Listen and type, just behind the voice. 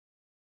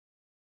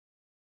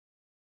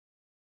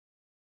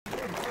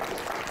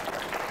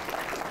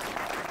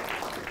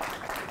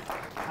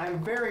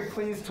I'm very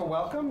pleased to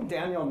welcome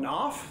Daniel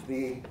Knauf,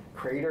 the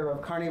creator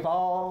of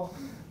Carnival,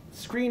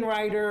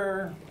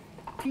 screenwriter,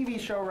 TV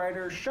show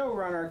writer,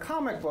 showrunner,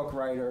 comic book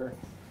writer,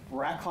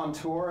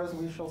 raconteur, as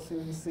we shall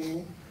soon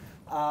see.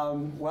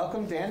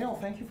 Welcome, Daniel.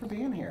 Thank you for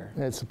being here.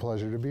 It's a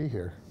pleasure to be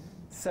here.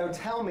 So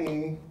tell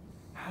me,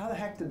 how the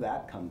heck did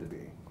that come to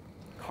be?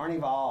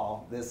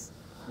 Carnival, this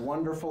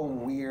wonderful,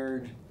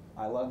 weird,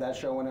 I loved that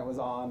show when it was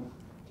on.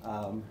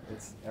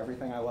 It's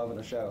everything I love in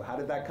a show. How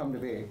did that come to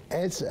be?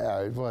 It's,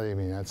 well, I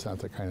mean, that's not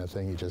the kind of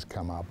thing you just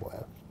come up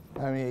with.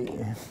 I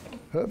mean,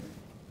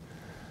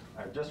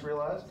 I just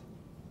realized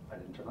I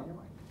didn't turn on your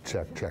mic.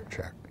 Check, check,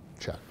 check,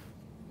 check,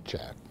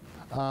 check.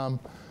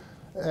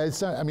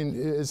 It's not, I mean,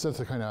 it's not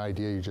the kind of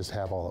idea you just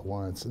have all at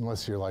once,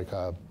 unless you're like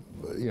a,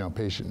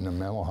 patient in a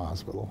mental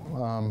hospital.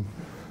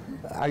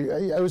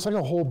 I was like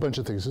a whole bunch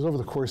of things. It was over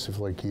the course of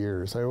like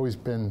years. I've always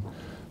been,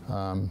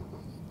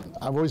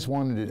 I've always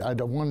wanted to, I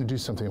wanted to do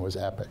something that was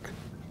epic.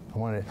 I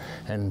wanted,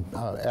 and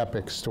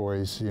epic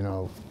stories,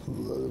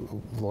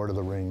 Lord of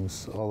the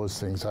Rings, all those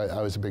things.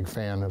 I was a big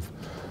fan of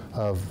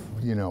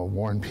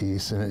War and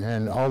Peace,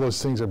 and all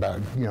those things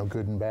about,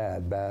 good and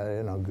bad,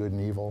 good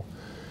and evil.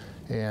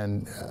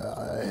 And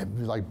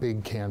like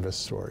big canvas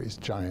stories,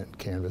 giant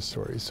canvas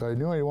stories. So I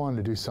knew I wanted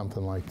to do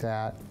something like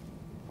that.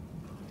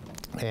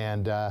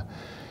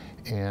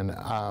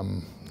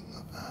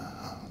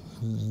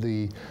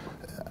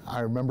 I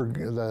remember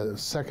the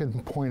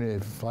second point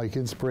of like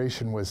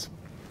inspiration was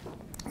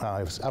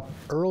I was up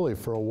early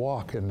for a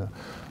walk in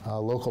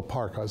a local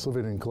park. I was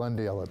living in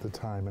Glendale at the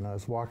time, and I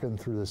was walking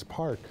through this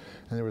park,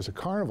 and there was a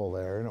carnival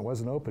there, and it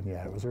wasn't open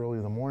yet. It was early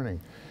in the morning,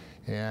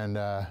 and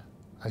I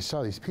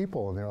saw these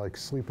people, and they're like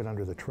sleeping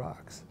under the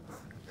trucks,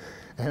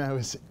 and I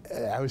was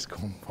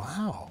going,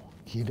 wow,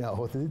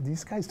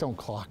 these guys don't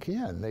clock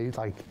in. They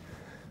like,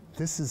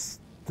 this is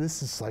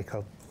like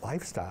a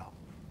lifestyle.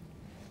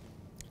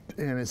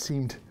 And it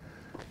seemed,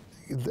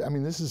 I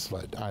mean, this is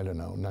what, I don't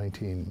know,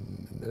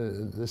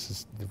 this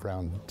is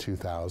around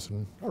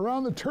 2000,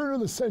 around the turn of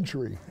the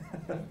century.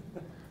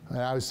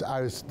 And I was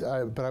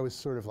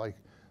sort of like,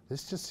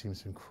 this just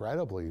seems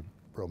incredibly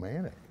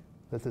romantic,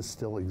 that this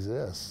still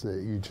exists,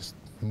 that you just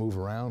move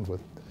around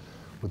with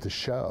the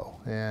show.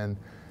 And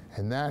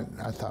that,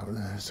 I thought,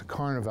 as a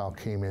carnival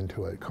came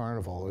into it,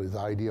 the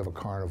idea of a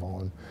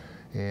carnival.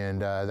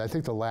 And I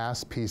think the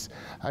last piece,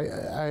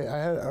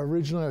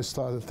 originally I was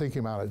thinking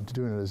about it,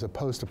 doing it as a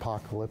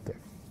post-apocalyptic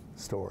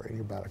story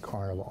about a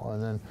carnival,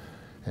 and then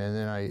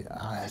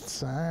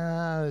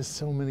there's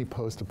so many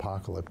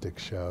post-apocalyptic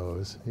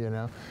shows,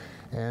 and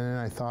then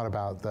I thought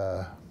about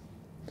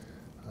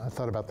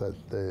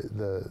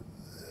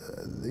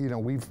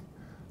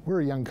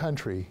we're a young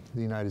country,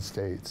 the United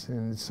States,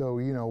 and so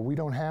we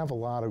don't have a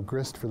lot of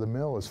grist for the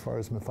mill as far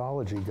as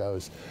mythology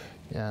goes.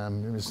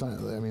 It's not,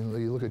 I mean,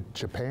 you look at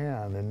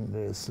Japan, and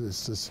there's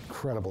this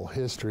incredible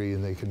history,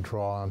 and they can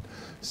draw on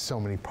so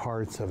many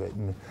parts of it,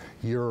 and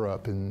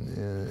Europe, and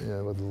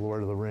with the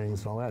Lord of the Rings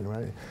and all that,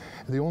 right?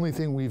 The only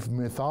thing we've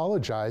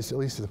mythologized, at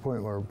least at the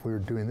point where we were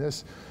doing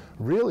this,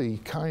 really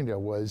kind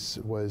of was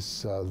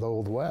the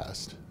Old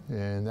West,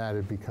 and that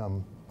had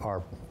become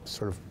our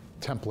sort of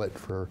template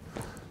for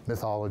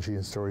mythology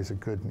and stories of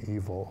good and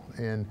evil.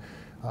 And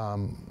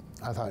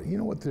I thought,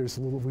 there's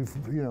a little, we've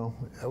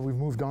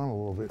moved on a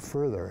little bit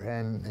further,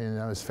 and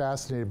I was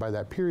fascinated by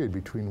that period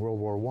between World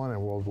War I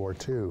and World War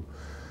II.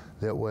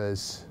 That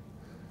was,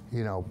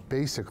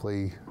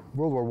 basically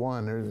World War I.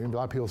 A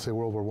lot of people say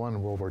World War I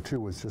and World War II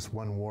was just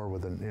one war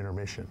with an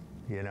intermission,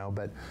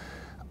 but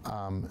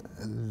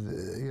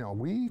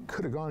we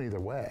could have gone either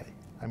way.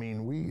 I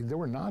mean, there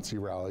were Nazi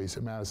rallies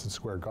at Madison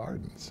Square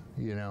Gardens,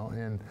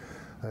 and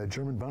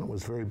German Bund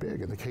was very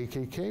big, and the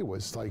KKK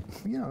was like,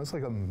 it's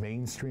like a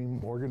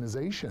mainstream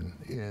organization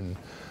in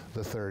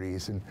the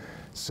 30s, and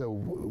so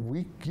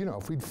we,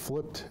 if we'd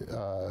flipped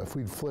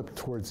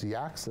towards the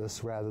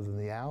Axis rather than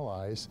the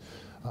Allies,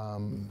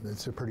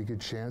 it's a pretty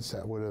good chance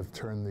that would have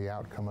turned the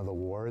outcome of the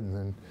war, and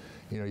then,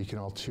 you can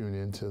all tune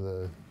into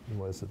the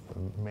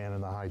Man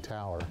in the High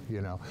Tower,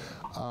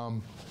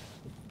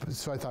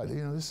 So I thought,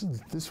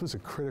 this was a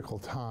critical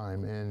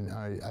time, and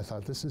I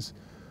thought this is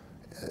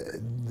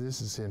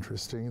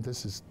interesting.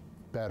 This is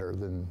better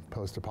than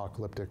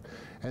post-apocalyptic.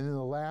 And then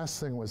the last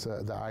thing was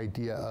the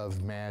idea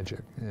of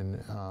magic, and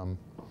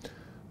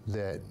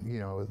that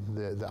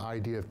the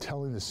idea of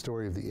telling the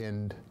story of the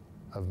end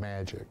of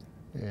magic,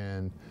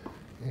 and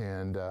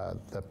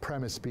the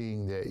premise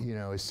being that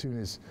as soon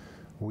as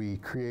we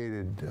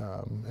created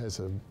as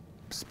a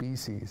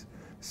species,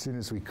 as soon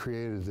as we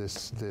created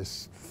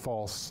this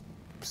false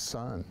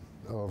sun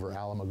over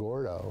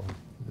Alamogordo,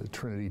 the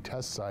Trinity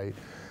test site,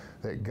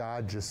 that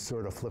God just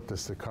sort of flipped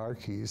us the car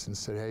keys and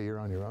said, hey, you're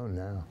on your own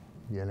now,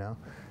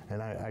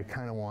 And I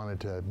kind of wanted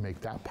to make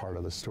that part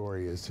of the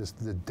story is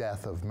just the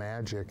death of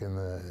magic and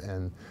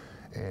that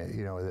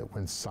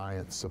when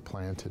science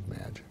supplanted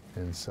magic.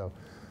 And so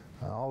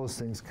all those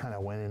things kind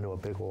of went into a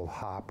big old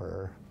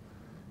hopper.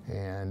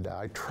 And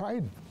I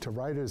tried to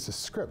write it as a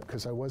script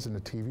because I wasn't a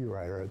TV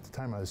writer. At the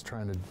time I was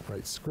trying to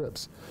write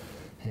scripts.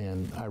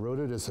 And I wrote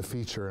it as a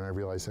feature, and I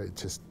realized it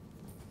just,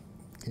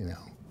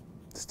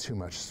 it's too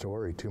much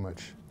story,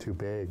 too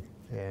big.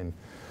 And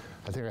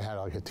I think I had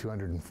like a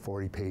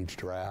 240-page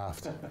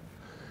draft.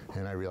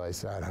 And I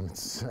realized that and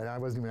I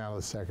wasn't even out of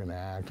the second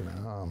act, and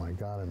oh my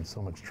God, I'm in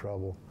so much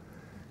trouble.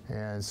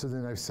 And so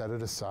then I set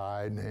it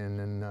aside, and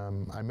then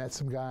I met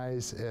some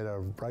guys at a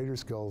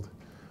Writers Guild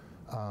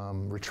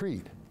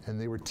retreat, and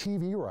they were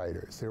TV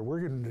writers. They were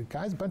working,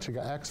 guys, a bunch of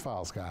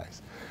X-Files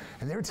guys.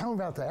 And they were telling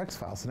me about the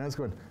X-Files, and I was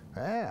going,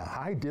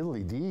 hi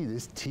diddly dee,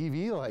 this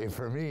TV life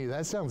for me,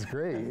 that sounds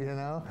great, and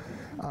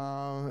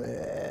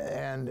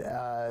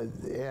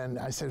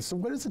I said, so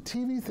what is a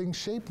TV thing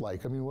shaped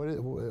like? I mean,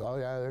 oh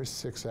yeah, there's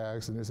 6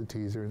 acts, and there's a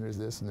teaser, and there's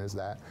this, and there's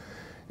that.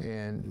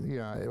 And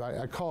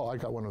I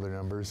got one of their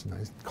numbers, and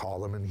I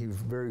called him, and he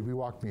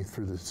walked me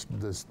through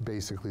this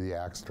basically the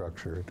act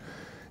structure.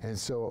 And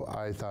so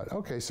I thought,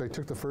 okay, so I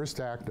took the first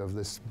act of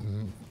this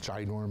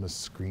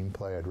ginormous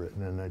screenplay I'd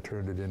written, and I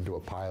turned it into a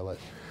pilot.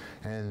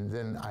 And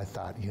then I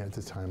thought, at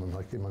the time I'm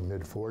like in my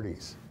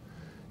mid-40s,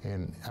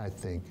 and I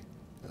think,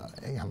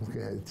 hey, I'm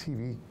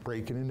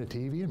breaking into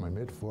TV in my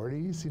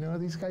mid-40s.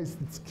 These guys,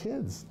 it's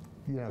kids,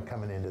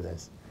 coming into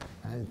this.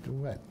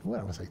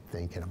 What was I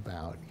thinking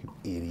about, you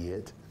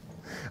idiot?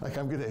 Like,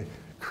 I'm gonna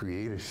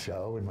create a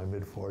show in my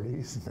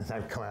mid-40s, and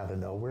I've come out of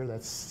nowhere?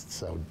 That's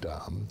so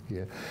dumb.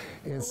 Yeah.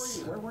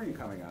 Where were you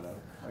coming out of?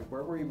 Like,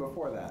 where were you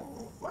before that?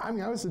 I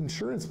mean, I was an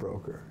insurance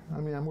broker.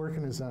 I mean, I'm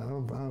working as I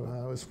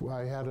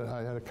had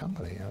a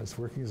company. I was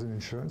working as an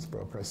insurance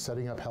broker. I was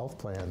setting up health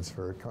plans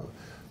for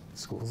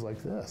schools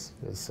like this.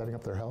 I was setting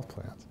up their health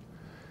plans.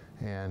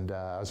 And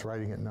I was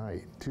writing at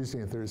night, Tuesday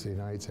and Thursday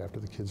nights after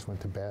the kids went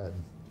to bed.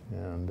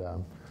 And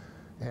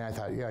I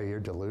thought, yeah, you're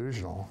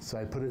delusional. So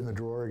I put it in the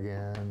drawer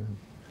again,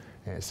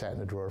 and it sat in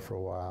the drawer for a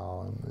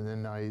while. And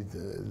then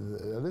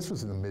this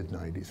was in the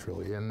mid-90s,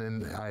 really. And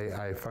then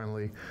I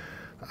finally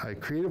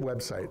created a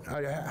website.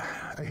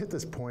 I hit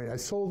this point. I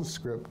sold a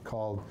script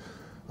called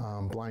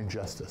Blind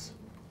Justice,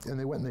 and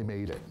they went and they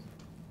made it.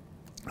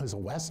 It was a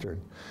Western.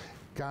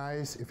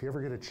 Guys, if you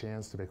ever get a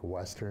chance to make a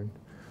Western,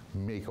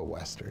 make a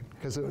Western.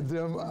 Because a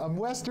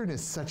Western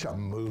is such a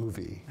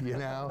movie, You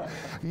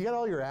got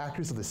all your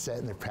actors on the set,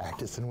 and they're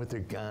practicing with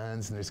their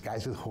guns, and there's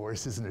guys with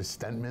horses, and there's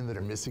stuntmen that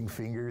are missing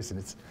fingers, and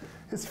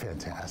it's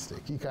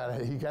fantastic. You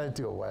gotta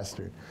do a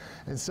Western.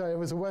 And so it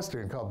was a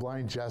Western called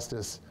Blind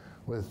Justice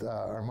with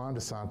Armand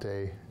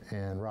Asante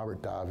and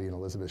Robert Davi and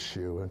Elizabeth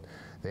Shue, and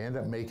they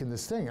ended up making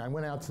this thing. I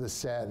went out to the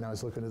set, and I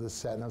was looking at the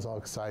set, and I was all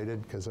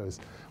excited, because I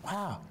was,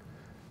 wow,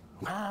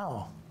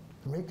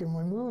 they're making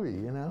my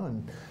movie,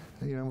 and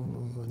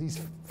these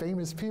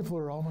famous people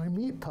are all my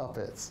meat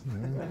puppets.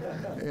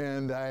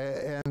 and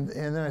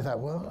then I thought,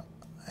 well,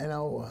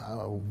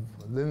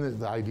 then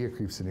the idea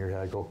creeps in your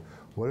head. I go,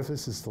 what if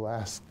this is the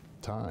last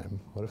time?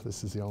 What if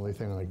this is the only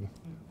thing? Like,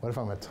 what if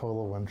I'm a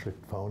total one-trick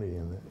pony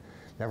and it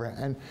never?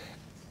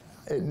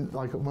 And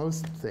like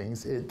most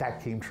things,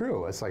 that came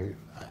true. It's like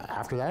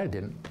after that, it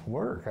didn't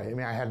work. I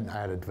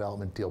had a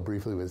development deal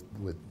briefly with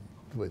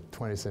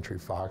 20th Century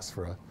Fox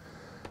for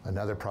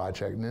another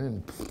project, and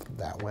then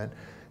that went.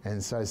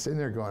 And so I was sitting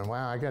there going,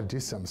 wow, I got to do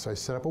something. So I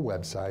set up a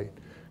website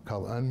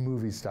called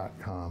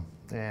unmovies.com.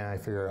 And I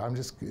figured I'm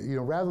just,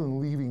 rather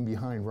than leaving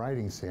behind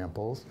writing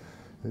samples,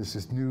 there's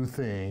this new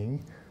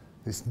thing,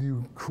 this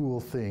new cool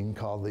thing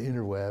called the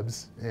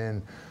interwebs.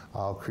 And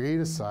I'll create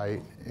a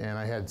site. And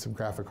I had some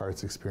graphic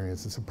arts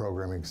experience and some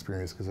programming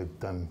experience because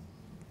I've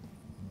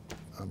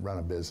run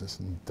a business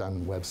and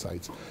done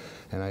websites.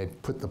 And I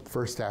put the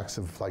first acts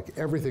of like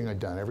everything I'd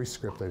done, every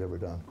script I'd ever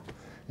done.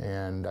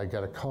 And I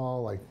got a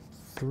call like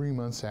 3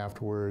 months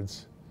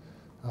afterwards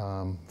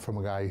from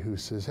a guy who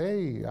says,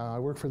 hey, I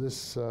work for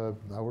this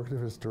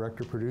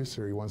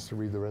director-producer. He wants to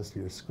read the rest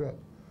of your script.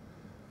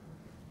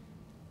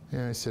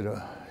 And I said,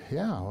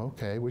 yeah,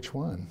 okay, which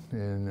one?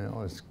 And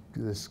it's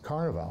this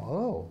Carnival.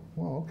 Oh,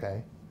 well,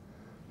 okay.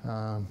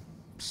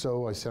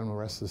 So I sent him the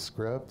rest of the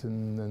script,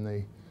 and then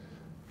they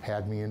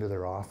had me into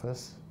their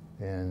office.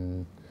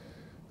 And,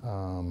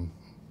 I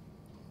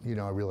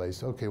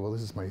realized, okay, well,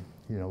 this is my,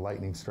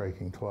 lightning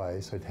striking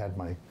twice.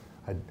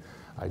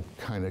 I'd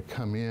kind of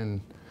come in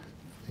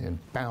and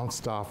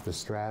bounced off the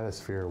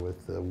stratosphere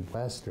with the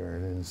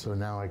Western, and so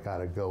now I got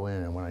to go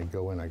in, and when I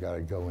go in, I got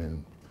to go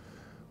in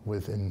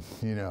with, and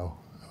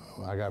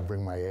I got to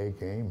bring my A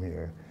game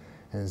here.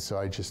 And so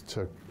I just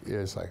took, it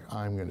was like,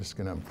 I'm just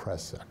going to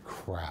impress the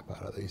crap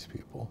out of these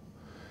people.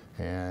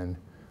 And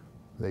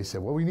they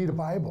said, well, we need a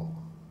Bible.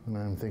 And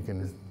I'm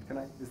thinking, is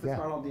this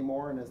Ronald D.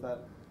 Moore, and is that?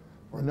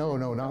 No,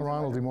 not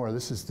Ronald D. Moore.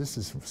 This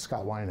is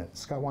Scott Wynant.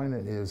 Scott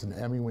Wynant is an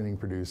Emmy-winning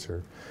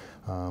producer.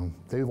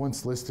 They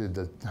once listed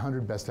the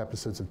 100 best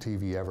episodes of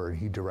TV ever, and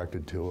he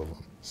directed 2 of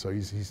them. So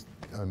he's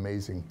an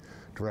amazing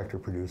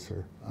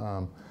director-producer.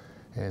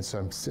 And so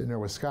I'm sitting there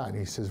with Scott, and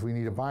he says, we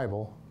need a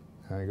Bible.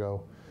 And I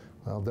go,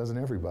 well, doesn't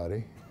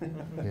everybody,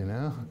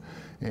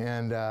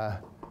 And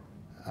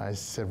I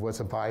said, what's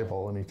a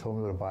Bible? And he told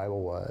me what a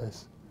Bible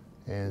was.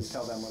 And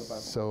tell them what a Bible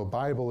is. So a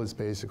Bible is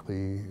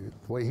basically the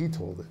way he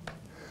told it.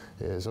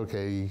 is,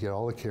 okay, you get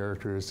all the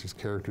characters, there's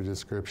character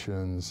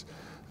descriptions,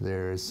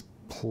 there's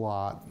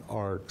plot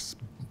arcs,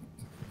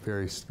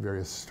 various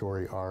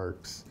story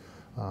arcs,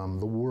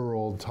 the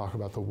world, talk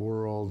about the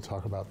world,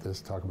 talk about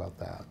this, talk about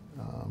that.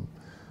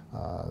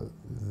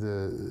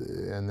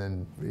 And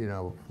then, you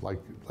know, like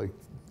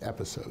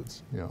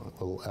episodes, you know,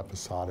 little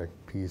episodic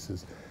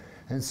pieces.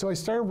 And so I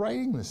started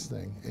writing this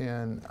thing,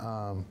 and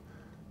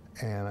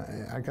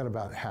I got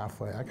about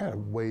halfway, I got a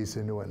ways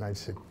into it, and I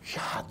said,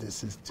 God,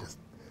 this is just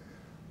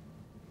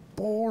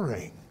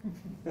boring.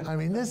 I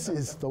mean, this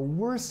is the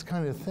worst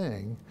kind of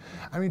thing.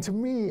 I mean, to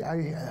me,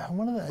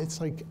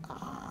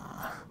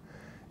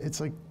 it's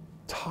like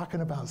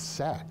talking about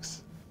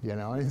sex. You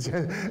know, it's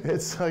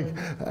like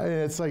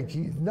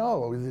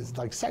no, it's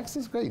like sex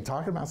is great.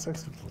 Talking about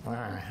sex,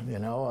 you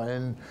know,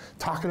 and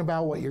talking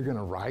about what you're going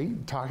to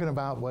write, talking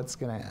about what's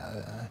going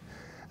to,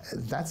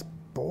 that's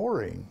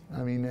boring.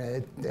 I mean,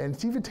 and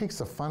it even takes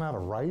the fun out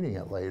of writing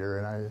it later.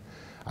 And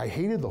I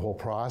hated the whole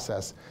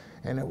process.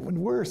 And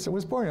worse, it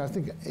was boring. I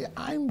think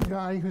I'm the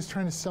guy who's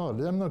trying to sell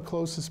it. I'm the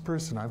closest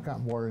person. I've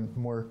got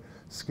more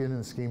skin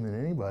in the game than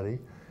anybody.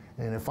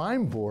 And if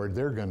I'm bored,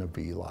 they're going to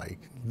be like,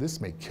 this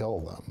may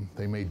kill them.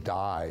 They may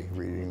die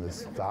reading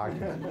this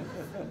document.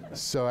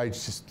 So I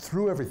just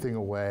threw everything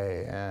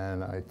away,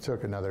 and I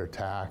took another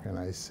tack, and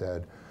I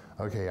said,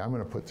 okay, I'm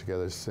going to put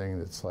together this thing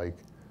that's like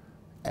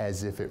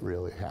as if it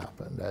really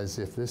happened, as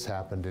if this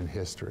happened in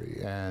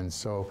history. And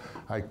so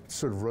I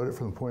sort of wrote it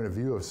from the point of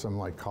view of some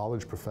like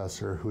college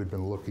professor who had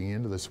been looking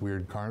into this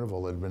weird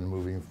carnival that had been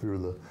moving through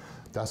the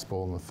Dust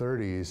Bowl in the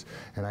 30s,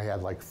 and I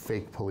had like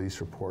fake police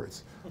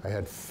reports. I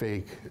had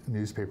fake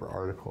newspaper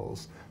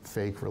articles,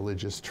 fake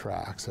religious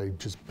tracts. I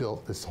just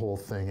built this whole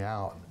thing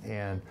out,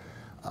 and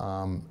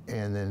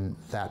then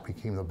that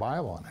became the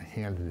Bible, and I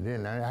handed it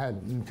in.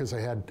 And because I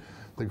had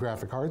the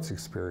graphic arts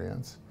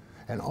experience,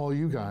 and all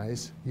you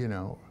guys, you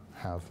know,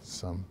 have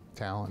some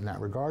talent in that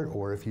regard,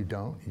 or if you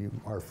don't, you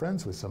are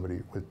friends with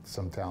somebody with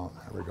some talent in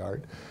that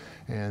regard.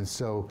 And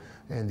so,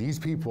 and these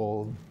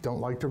people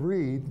don't like to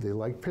read, they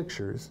like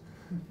pictures,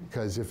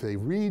 because if they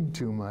read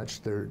too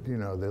much, their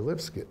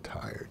lips get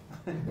tired.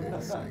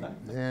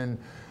 And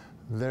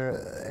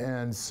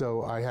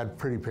so I had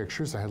pretty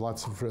pictures. I had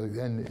lots of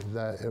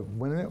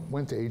when it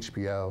went to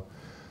HBO,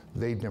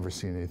 they'd never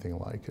seen anything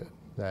like it.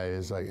 That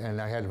is like, and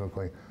I had them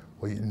going,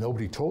 well,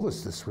 nobody told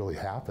us this really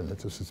happened, that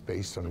this is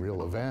based on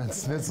real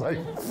events. And it's like,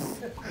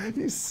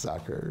 you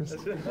suckers.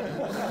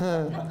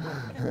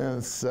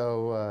 And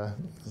so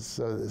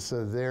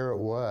there it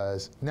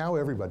was. Now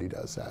everybody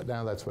does that.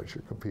 Now that's what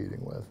you're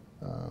competing with.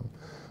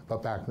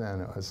 But back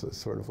then it was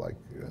sort of like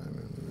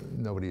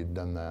nobody had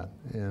done that.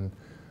 And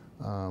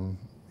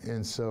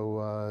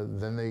so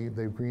then they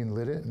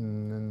greenlit it,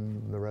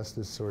 and the rest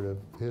is sort of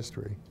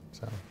history.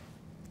 So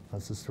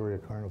that's the story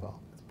of Carnival.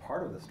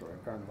 Part of the story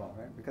of Carnival,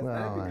 right? Because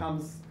then it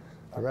becomes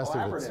a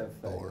collaborative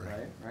thing,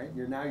 right?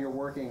 You're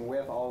working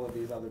with all of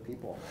these other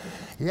people.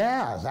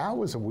 Yeah, that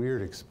was a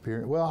weird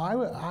experience. Well,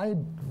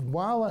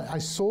 while I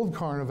sold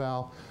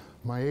Carnival,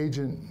 my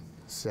agent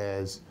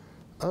says,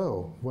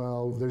 oh,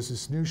 well, there's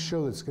this new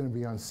show that's going to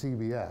be on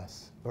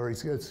CBS, or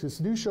it's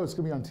this new show that's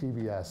going to be on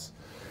TBS,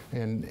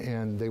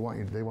 and they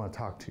want to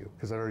talk to you,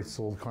 because I already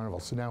sold Carnival.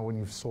 So now when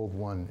you've sold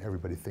one,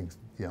 everybody thinks,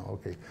 you know,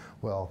 okay,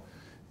 well,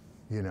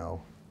 you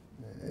know,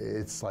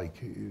 it's like,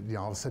 you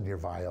know, all of a sudden you're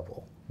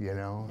viable, you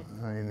know?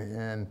 I mean,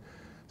 and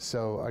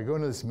so I go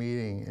into this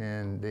meeting,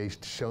 and they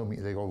show me,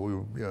 they go,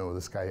 well, you know,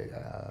 this guy,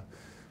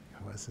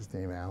 what's his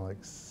name,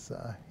 Alex?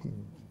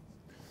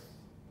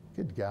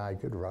 Good guy,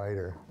 good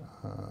writer.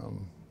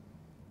 I'm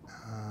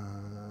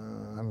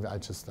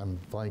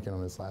blanking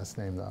on his last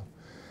name though.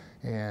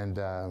 And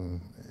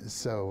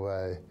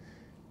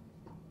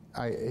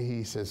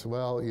he says,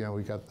 well, you know,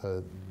 we got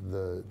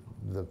the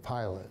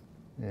pilot,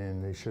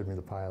 and they showed me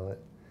the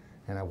pilot.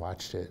 And I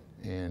watched it,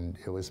 and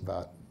it was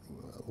about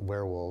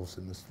werewolves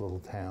in this little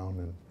town,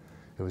 and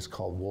it was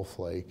called Wolf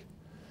Lake,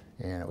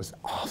 and it was an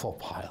awful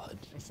pilot,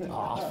 just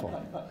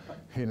awful,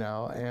 you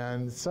know.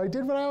 And so I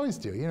did what I always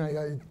do, you know.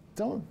 I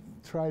don't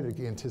try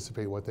to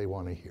anticipate what they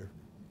want to hear.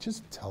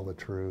 Just tell the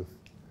truth.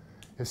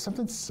 If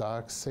something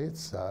sucks, say it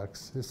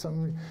sucks. If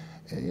something,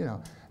 you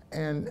know,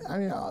 and I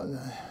mean,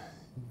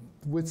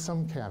 with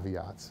some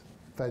caveats,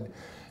 but.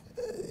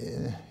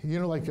 You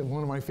know, like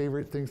one of my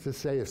favorite things to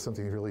say if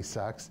something really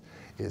sucks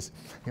is,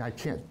 you know, I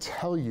can't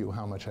tell you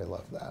how much I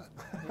love that.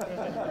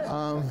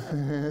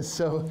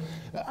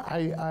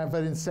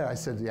 But instead I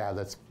said, yeah,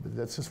 that's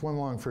just one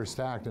long first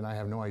act, and I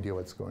have no idea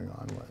what's going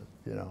on with,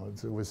 you know,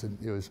 it was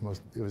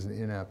an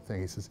inept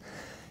thing. He says,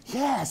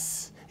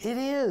 yes, it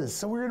is.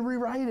 So we're going to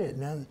rewrite it.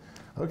 And then,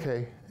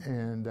 okay,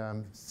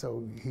 and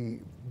so he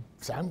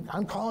said,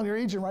 I'm calling your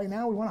agent right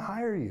now. We want to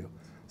hire you.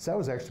 So that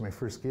was actually my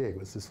first gig,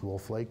 was this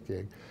Wolf Lake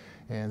gig.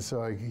 And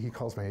so he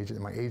calls my agent,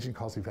 and my agent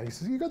calls me back. He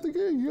says, you got the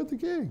gig, you got the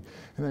gig.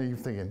 And then you're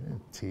thinking,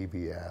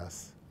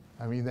 TBS.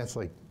 I mean, that's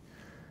like,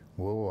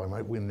 whoa, I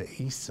might win the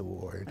Ace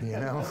Award, you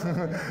know?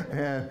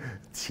 And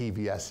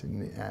TBS,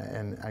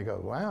 and I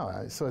go,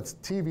 wow, so it's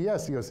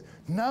TBS. He goes,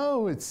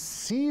 no, it's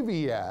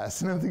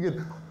CBS. And I'm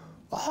thinking,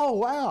 oh,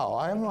 wow,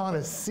 I'm on a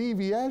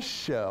CBS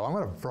show. I'm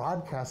on a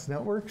broadcast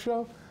network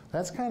show.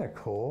 That's kind of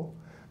cool.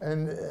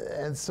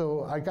 And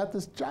so I got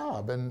this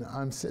job, and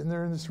I'm sitting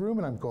there in this room,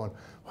 and I'm going,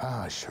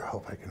 wow, I sure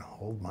hope I can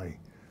hold my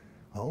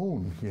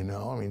own, you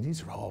know? I mean,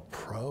 these are all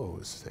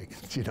pros. They,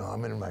 you know,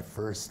 I'm in my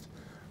first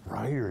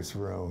writer's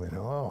room, and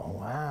oh,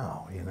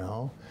 wow, you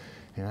know?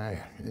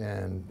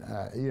 And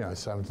you know,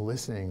 so I'm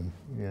listening,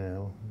 you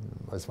know,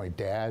 as my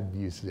dad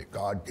used to say,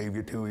 God gave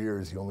you 2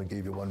 ears, he only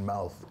gave you 1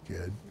 mouth,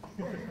 kid.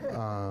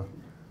 Of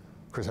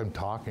course, I'm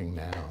talking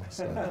now,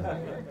 so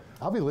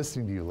I'll be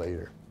listening to you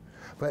later.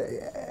 But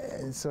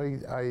so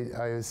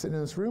I was sitting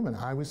in this room, and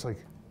I was like,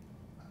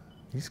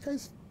 these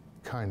guys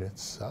kind of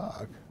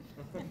suck.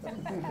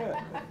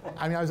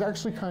 I mean, I was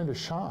actually kind of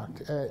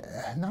shocked,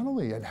 not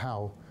only at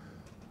how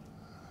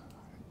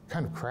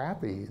kind of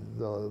crappy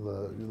the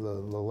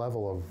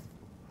level of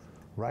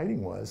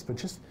writing was, but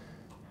just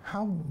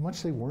how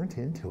much they weren't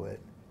into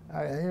it.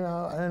 You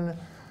know,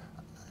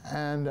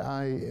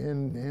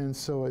 and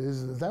so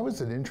that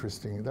was an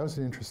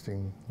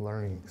interesting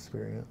learning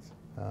experience.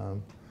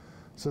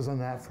 So I was on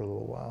that for a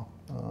little while.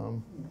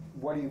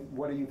 What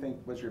do you think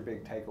was your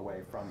big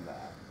takeaway from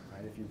that?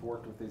 Right? If you've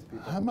worked with these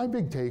people, My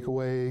big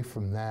takeaway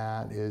from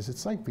that is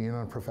it's like being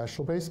on a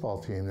professional baseball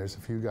team. There's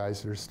a few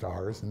guys that are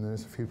stars, and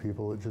there's a few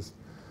people that just,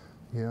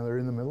 you know, they're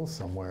in the middle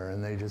somewhere,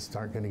 and they just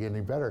aren't going to get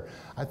any better.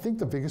 I think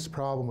the biggest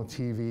problem with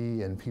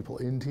TV and people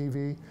in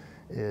TV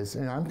is,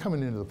 and I'm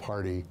coming into the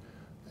party,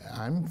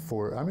 I'm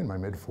in my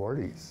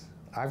mid-40s.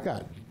 I've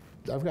got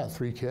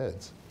 3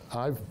 kids.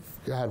 I've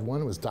had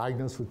one who was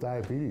diagnosed with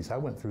diabetes. I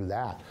went through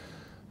that.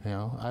 You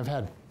know, I've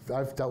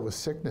dealt with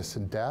sickness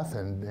and death,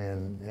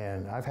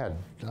 and I've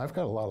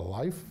got a lot of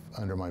life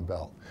under my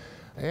belt.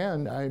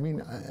 And I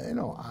mean, you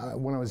know,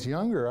 when I was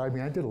younger, I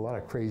mean, I did a lot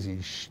of crazy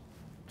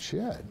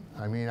shit.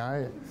 I mean,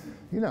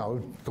 you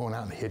know, going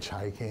out and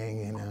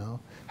hitchhiking, you know,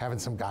 having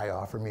some guy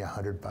offer me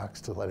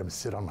 $100 to let him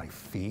sit on my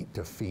feet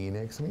to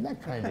Phoenix. I mean,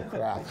 that kind of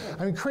crap.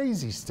 I mean,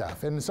 crazy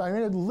stuff. And so I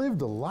mean, I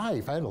lived a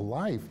life. I had a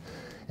life.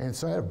 And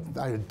so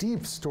I had a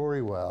deep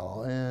story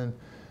well.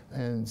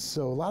 And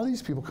so a lot of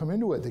these people come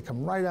into it, they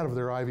come right out of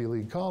their Ivy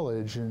League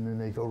college, and then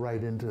they go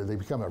right into, they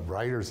become a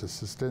writer's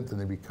assistant, then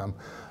they become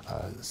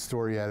a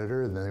story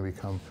editor, and then they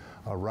become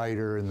a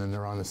writer, and then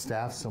they're on a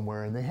staff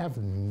somewhere, and they have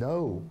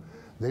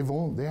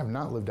they have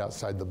not lived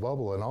outside the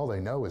bubble, and all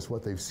they know is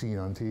what they've seen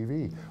on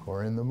TV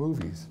or in the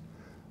movies.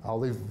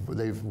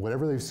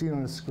 Whatever they've seen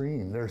on a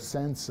screen, their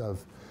sense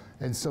of,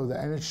 and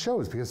it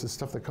shows, because the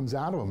stuff that comes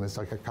out of them is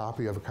like a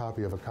copy of a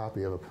copy of a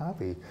copy of a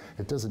copy.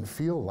 It doesn't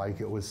feel like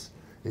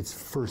it's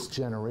first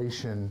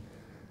generation,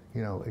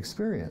 you know,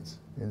 experience.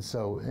 And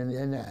so, and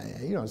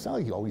you know, it's not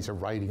like you always are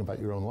writing about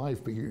your own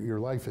life, but your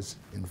life is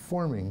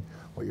informing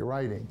what you're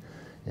writing.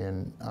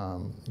 And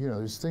you know,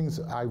 there's things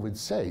I would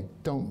say,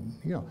 don't,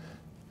 you know,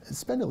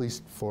 spend at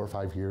least 4 or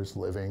 5 years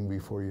living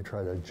before you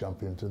try to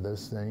jump into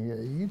this thing.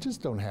 You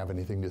just don't have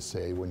anything to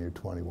say when you're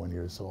 21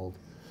 years old.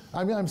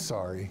 I mean, I'm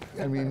sorry.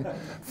 I mean,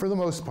 for the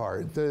most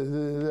part,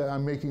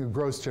 I'm making a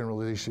gross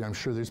generalization. I'm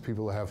sure there's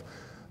people who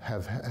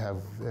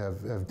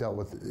have dealt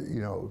with,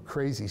 you know,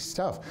 crazy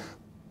stuff.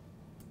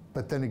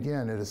 But then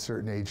again, at a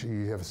certain age,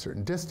 you have a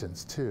certain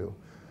distance too.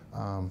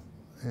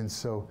 And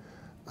so,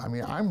 I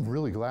mean, I'm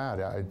really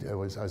glad I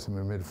was in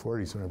my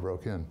mid-40s when I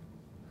broke in.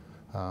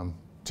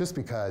 Just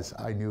because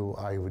I knew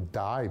I would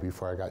die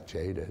before I got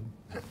jaded.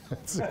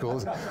 It's the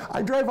coolest.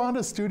 I drive onto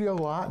the studio a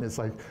lot, and it's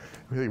like,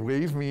 they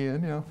wave me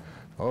in, you know.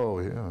 Oh,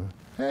 yeah.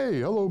 Hey,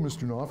 hello,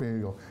 Mr. Knauf. And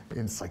you go,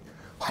 and it's like,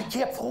 I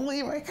can't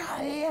believe I got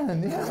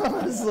in. You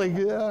know, it's like,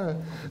 yeah,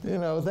 you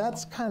know,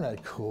 that's kind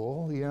of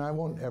cool. You know, I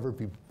won't ever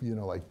be, you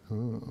know, like,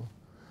 oh,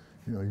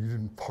 you know, you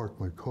didn't park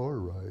my car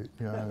right.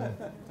 You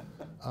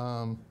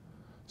know?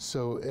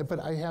 So, but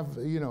I have,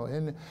 you know,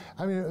 and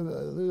I mean,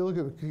 you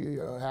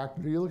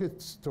look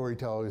at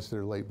storytellers that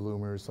are late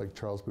bloomers like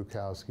Charles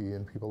Bukowski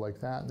and people like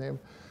that, and they have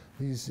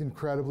these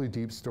incredibly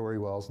deep story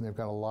wells, and they've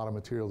got a lot of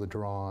material to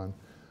draw on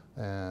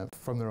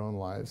from their own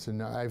lives.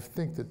 And I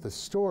think that the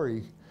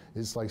story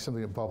is like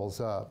something that bubbles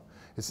up.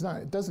 It's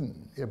not,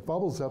 it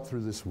bubbles up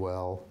through this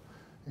well,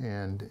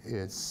 and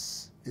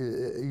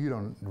you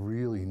don't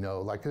really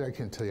know. Like, I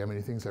can't tell you how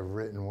many things I've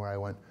written where I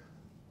went,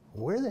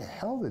 where the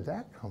hell did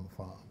that come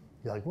from?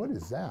 You're like, what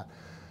is that?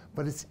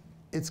 But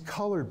it's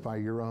colored by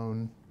your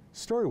own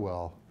story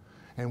well.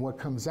 And what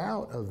comes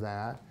out of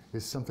that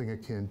is something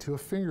akin to a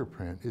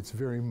fingerprint. It's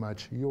very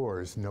much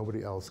yours.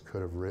 Nobody else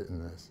could have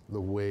written this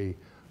the way,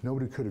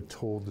 nobody could have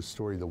told the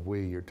story the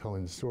way you're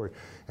telling the story.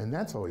 And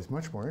that's always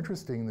much more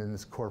interesting than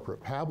this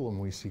corporate pablum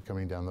we see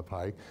coming down the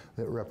pike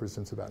that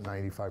represents about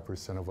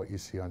 95% of what you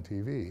see on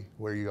TV,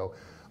 where you go,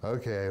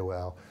 okay,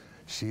 well,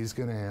 she's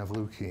gonna have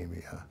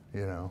leukemia,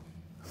 you know?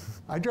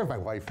 I drive my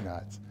wife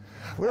nuts.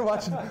 We're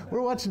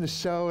watching the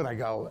show, and I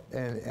go,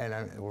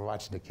 we're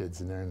watching the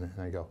kids in there, and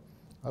I go,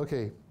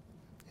 okay,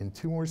 in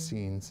 2 more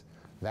scenes,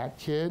 that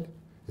kid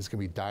is gonna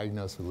be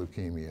diagnosed with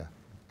leukemia.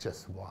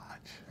 Just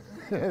watch.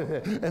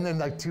 And then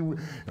like 2, you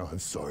know, I'm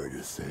sorry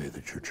to say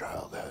that your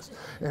child has.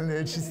 And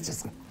then she's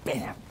just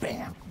bam,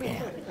 bam,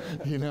 bam,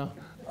 you know?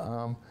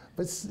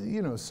 But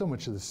you know, so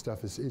much of this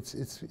stuff is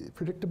it's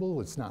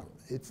predictable. It's not.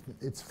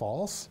 It's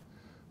false.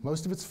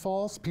 Most of it's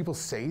false. People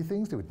say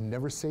things they would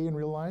never say in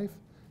real life,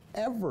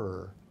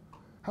 ever.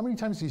 How many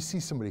times do you see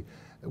somebody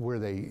where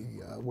they,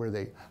 you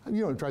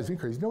know, it drives me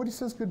crazy. Nobody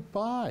says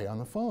goodbye on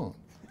the phone.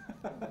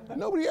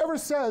 Nobody ever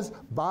says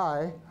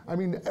bye. I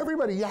mean,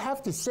 everybody, you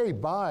have to say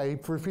bye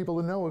for people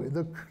to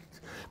know.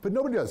 But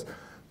nobody does.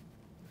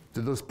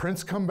 Did those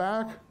prints come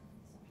back?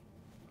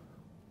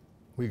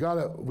 We got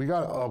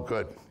oh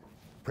good.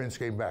 Prints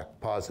came back,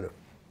 positive.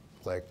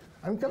 Like,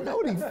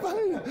 nobody,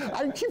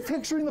 I keep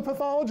picturing the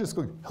pathologist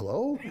going,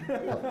 hello?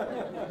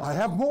 I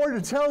have more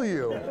to tell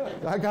you.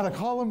 I got to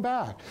call him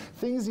back.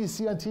 Things you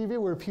see on TV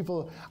where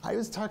people, I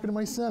was talking to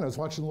my son, I was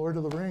watching Lord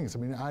of the Rings. I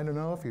mean, I don't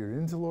know if you're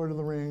into Lord of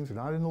the Rings or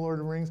not into Lord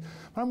of the Rings,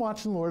 but I'm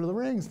watching Lord of the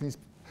Rings, and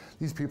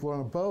these people are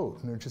on a boat,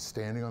 and they're just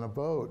standing on a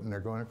boat, and they're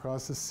going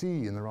across the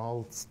sea, and they're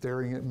all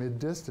staring at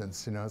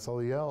mid-distance, you know, it's all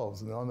the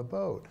elves, and they're on the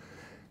boat.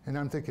 And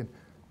I'm thinking,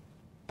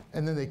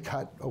 and then they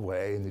cut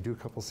away, and they do a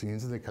couple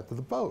scenes, and they cut to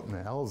the boat. And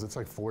the elves, it's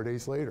like 4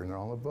 days later, and they're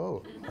on the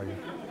boat.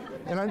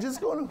 And I'm just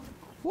going,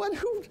 what?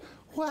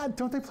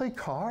 Don't they play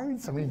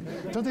cards? I mean,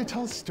 don't they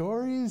tell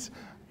stories?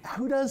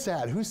 Who does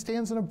that? Who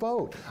stands on a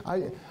boat?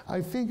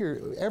 I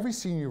figure every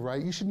scene you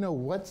write, you should know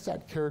what's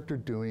that character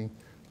doing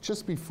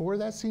just before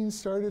that scene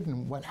started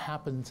and what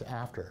happens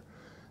after.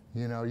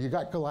 You know, you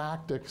got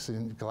Galactus,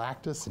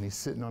 and he's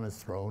sitting on his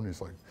throne.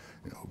 He's like,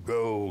 you know,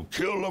 go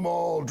kill them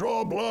all,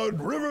 draw blood,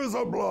 rivers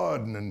of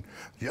blood, and then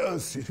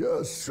yes,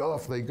 yes,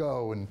 off they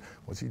go. And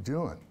what's he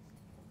doing?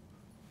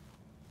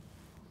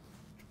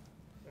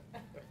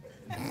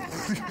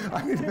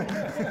 I mean,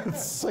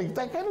 it's like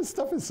that kind of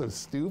stuff is so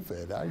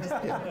stupid. I just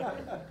can't.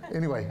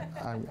 Anyway,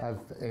 I've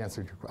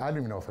answered your question. I don't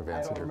even know if I've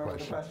answered your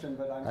question. I don't remember the question,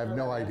 but I'm I have sure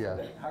no I idea.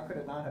 answered it. How could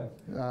it not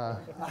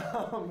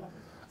have?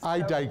 I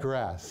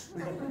digress.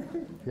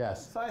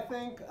 Yes. So I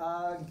think,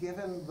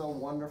 given the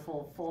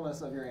wonderful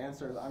fullness of your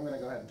answers, I'm going to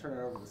go ahead and turn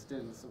it over to the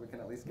students so we can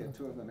at least get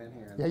 2 of them in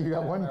here. Yeah, you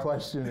got one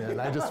question in.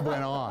 I just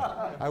went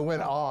on. I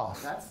went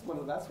off. That's what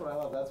I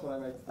love. That's what I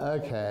make.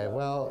 Okay.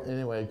 Well,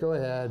 anyway, go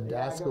ahead.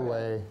 Yeah, ask go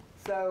away. ahead.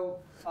 So,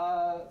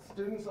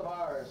 students of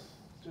ours,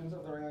 students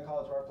of the Ringling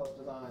College of Art plus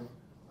Design,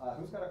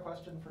 who's got a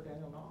question for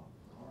Daniel Knauf?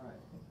 All right.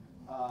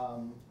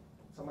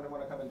 Somebody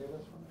want to come and do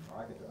this for me?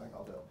 Or I could do it.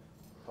 I'll do it.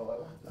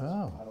 Hello?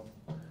 Oh.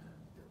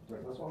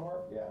 Does this one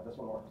work? Yeah, this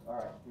one works. All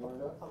right, you want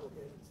to do it?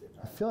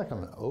 I feel like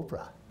I'm an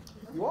Oprah.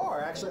 You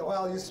are, actually.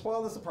 Well, you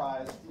spoiled the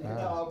surprise. You can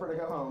tell Oprah to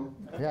go home.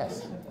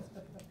 Yes.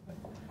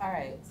 All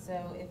right,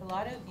 so if a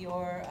lot of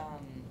your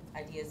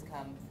ideas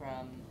come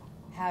from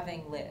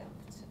having lived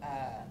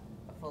a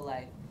full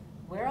life,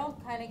 we're all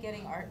kind of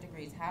getting art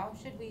degrees. How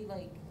should we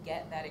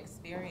get that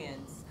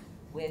experience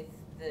with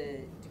the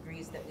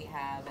degrees that we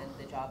have and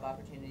the job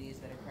opportunities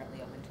that are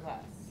currently open to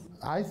us?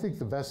 I think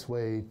the best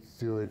way to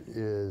do it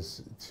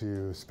is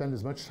to spend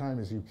as much time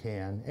as you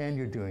can, and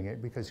you're doing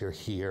it because you're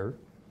here.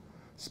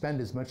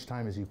 Spend as much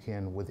time as you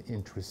can with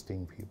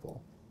interesting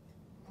people.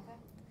 Okay.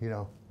 You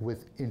know,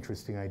 with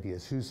interesting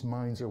ideas, whose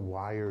minds are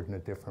wired in a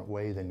different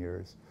way than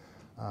yours.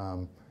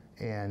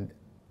 And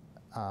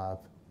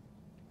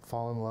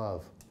fall in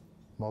love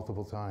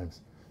multiple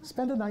times.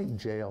 Spend a night in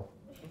jail.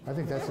 I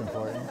think that's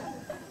important.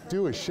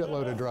 Do a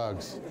shitload of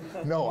drugs.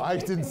 No, I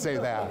didn't say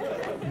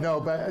that. No,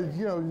 but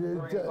you know,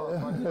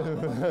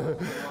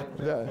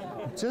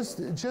 just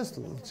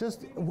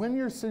when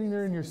you're sitting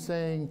there and you're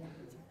saying,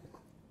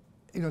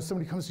 you know,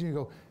 somebody comes to you and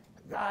you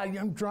go,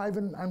 I'm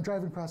driving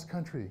across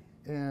country,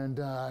 and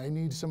I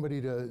need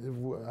somebody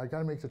to. I got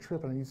to make the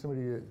trip, and I need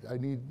somebody. I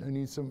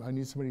need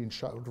somebody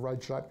to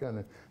ride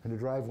shotgun and to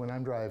drive when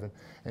I'm driving.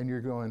 And you're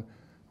going,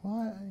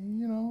 well,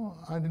 you know,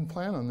 I didn't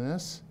plan on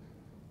this.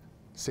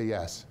 Say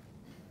yes.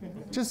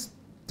 Just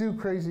do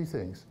crazy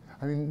things.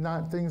 I mean,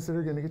 not things that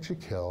are going to get you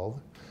killed,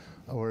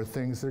 or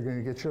things that are going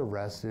to get you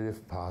arrested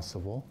if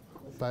possible.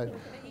 But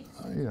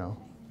you know,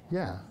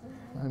 yeah.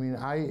 I mean,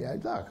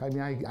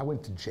 I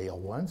went to jail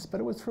once,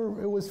 but it was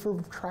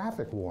for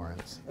traffic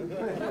warrants.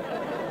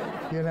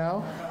 You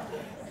know,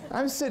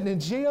 I'm sitting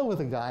in jail with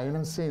a guy, and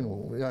I'm saying,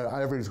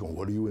 everybody's going,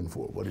 "What are you in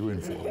for? What are you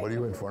in for? What are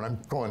you in for?" And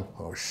I'm going,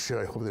 "Oh shit!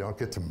 I hope they don't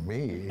get to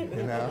me."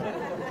 You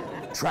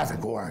know,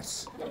 traffic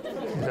warrants.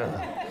 You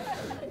know.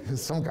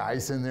 Some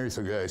guy's in there, he's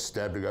like, I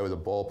stabbed a guy with a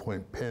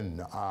ballpoint pen in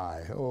the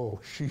eye. Oh,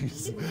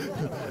 jeez.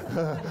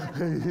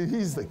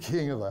 He's the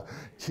king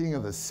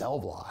of the cell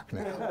block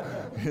now.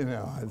 You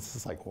know, it's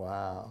just like,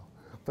 wow.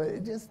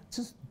 But just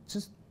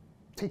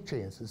take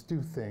chances,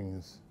 do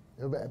things.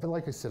 But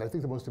like I said, I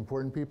think the most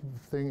important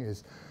thing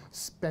is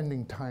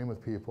spending time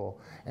with people.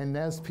 And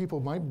as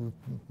people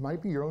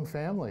might be your own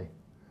family.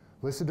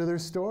 Listen to their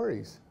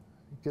stories,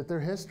 get their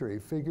history,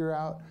 figure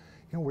out,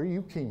 you know, where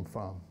you came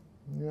from.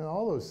 You know,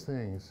 all those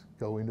things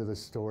go into the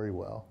story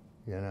well,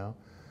 you know,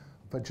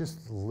 but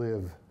just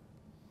live.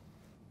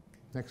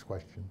 Next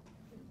question.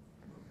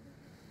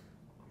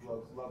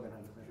 Logan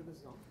has a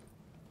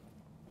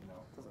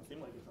No, doesn't seem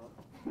like it's on.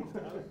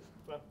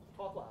 Well,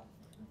 talk loud.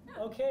 No,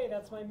 Okay,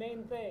 that's my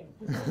main thing.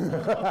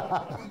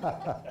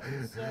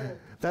 So,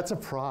 That's a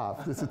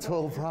prop. It's a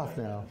total prop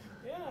now.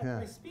 yeah,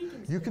 my speaking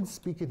You skills. can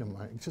speak into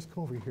mine. Just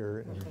come over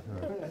here. And,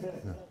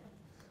 no.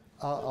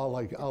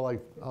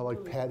 I'll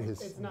pat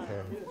his. It's not.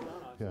 hair. It's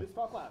not. Yeah. Just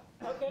talk loud.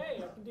 Okay,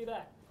 I can do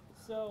that.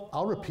 So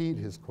I'll repeat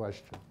his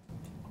question.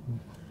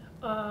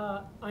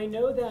 I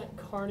know that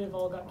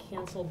Carnival got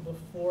canceled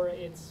before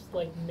its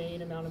like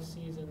main amount of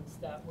seasons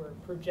that were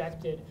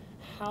projected.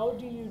 How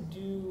do you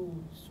do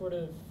sort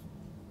of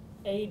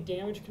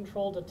damage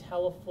control to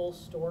tell a full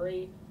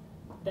story?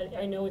 That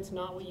I know it's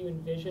not what you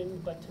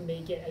envisioned, but to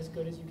make it as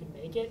good as you can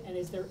make it. And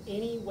is there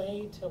any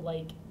way to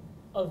like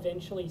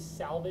eventually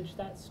salvage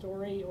that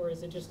story, or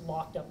is it just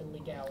locked up in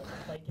legality?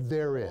 Like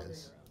There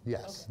is.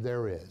 Yes, Okay.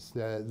 there is.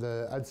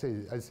 I'd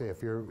say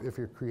if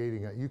you're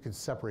creating it, you can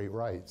separate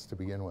rights to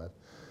begin with.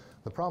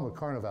 The problem with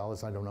Carnival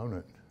is I don't own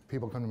it.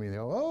 People come to me and they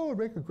go, oh,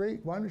 make a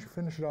great, why don't you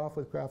finish it off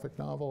with graphic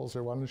novels,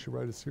 or why don't you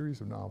write a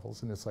series of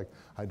novels? And it's like,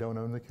 I don't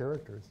own the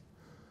characters.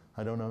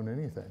 I don't own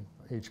anything.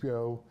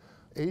 HBO,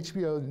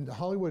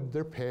 Hollywood,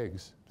 they're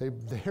pigs. They're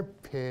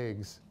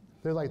pigs.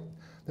 They're like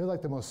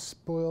the most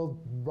spoiled,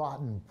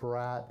 rotten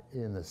brat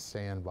in the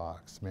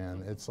sandbox,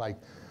 man. It's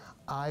like,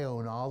 I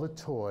own all the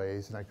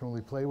toys, and I can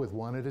only play with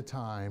one at a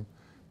time,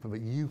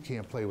 but you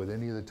can't play with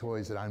any of the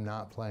toys that I'm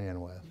not playing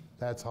with.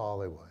 That's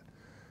Hollywood.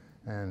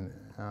 And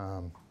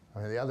I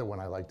mean, the other one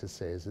I like to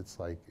say is it's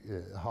like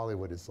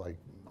Hollywood is like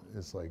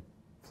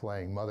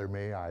playing Mother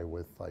May I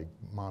with like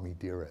Mommy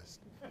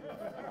Dearest.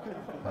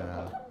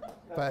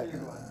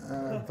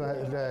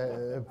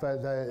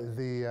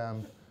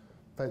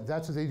 But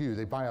that's what they do.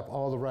 They buy up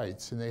all the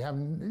rights, and they have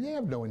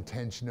no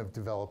intention of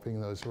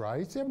developing those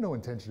rights. They have no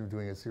intention of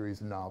doing a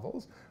series of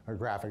novels or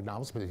graphic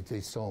novels, but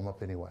they sew them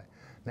up anyway.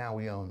 Now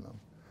we own them.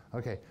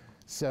 Okay,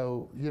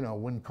 so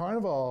when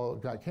Carnival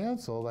got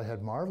canceled, I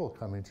had Marvel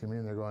coming to me,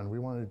 and they're going, "We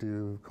want to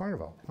do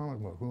Carnival comic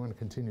book. We want to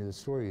continue the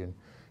story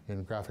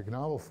in graphic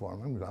novel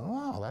form." I'm going,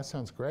 "Oh, that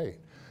sounds great."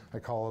 I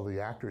call all the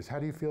actors. How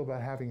do you feel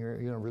about having your,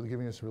 really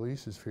giving us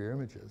releases for your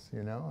images?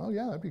 Oh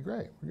yeah, that'd be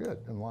great. We're good.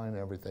 I'm lining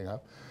everything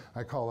up.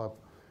 I call up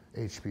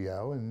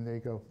HBO, and they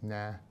go,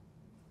 nah.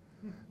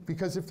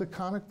 Because if the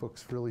comic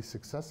book's really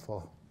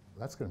successful,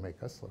 that's going to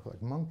make us look like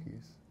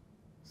monkeys.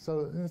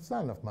 So it's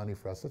not enough money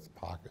for us. It's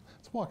pocket.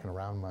 It's walking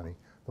around money.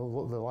 The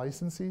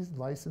license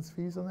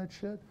fees on that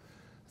shit,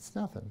 it's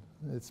nothing.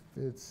 It's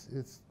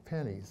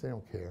pennies. They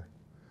don't care.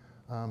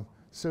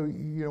 So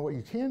what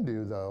you can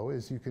do though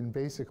is you can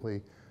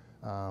basically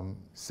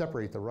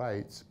separate the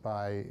rights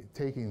by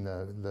taking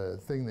the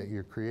thing that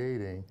you're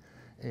creating,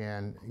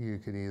 and you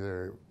can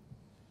either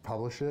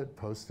publish it,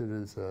 post it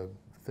as a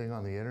thing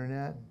on the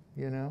internet,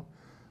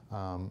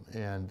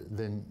 and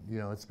then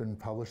it's been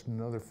published in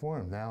another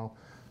form. Now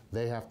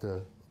they have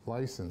to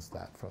license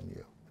that from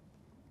you,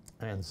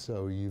 and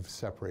so you've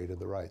separated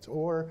the rights.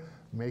 Or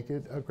make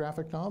it a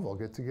graphic novel.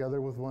 Get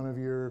together with one of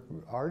your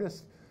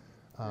artist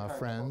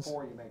friends.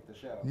 Before you make the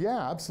show.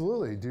 Yeah,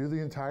 absolutely. Do the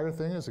entire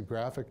thing as a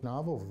graphic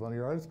novel with one of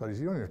your artist buddies.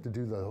 You don't even have to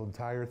do the whole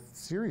entire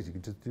series. You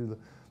can just do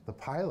the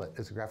pilot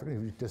as a graphic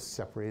novel. You've just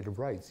separated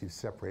rights. You've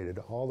separated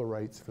all the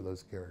rights for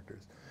those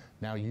characters.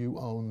 Now you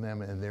own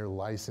them, and they're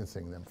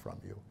licensing them from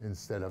you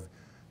instead of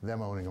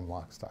them owning them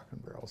lock, stock,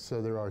 and barrel.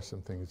 So there are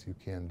some things you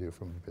can do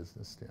from a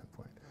business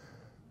standpoint.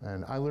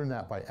 And I learned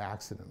that by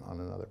accident on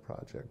another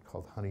project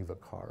called Honey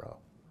Vaccaro.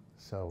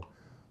 So,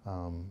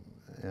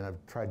 and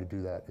I've tried to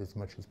do that as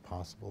much as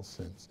possible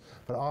since.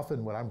 But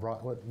often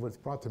what's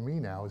brought to me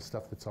now is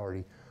stuff that's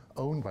already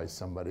owned by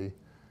somebody,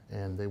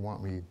 and they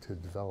want me to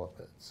develop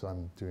it. So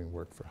I'm doing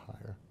work for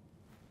hire.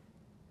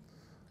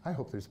 I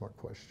hope there's more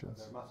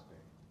questions. There must be.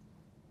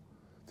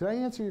 Did I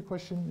answer your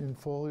question in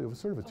full? It was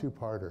sort of a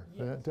two-parter.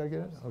 Yes, Did I get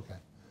it? Okay.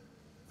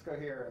 Let's go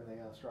here in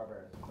the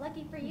strawberries.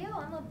 Lucky for you,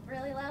 I'm a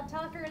really loud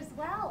talker as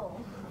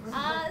well.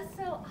 Gosh,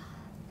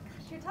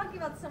 you're talking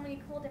about so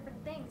many cool different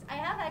things. I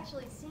have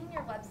actually seen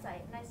your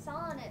website, and I saw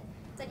on it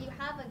that you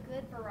have a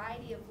good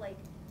variety of like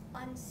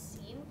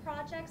unseen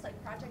projects,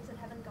 like projects that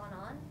haven't gone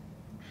on.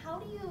 How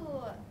do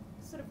you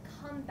sort of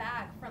come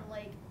back from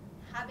like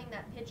having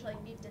that pitch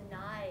like be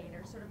denied,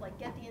 or sort of like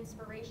get the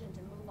inspiration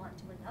to move on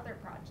to another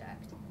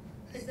project?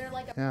 Is there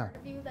like a part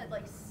of you that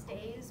like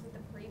stays with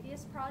the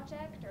previous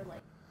project, or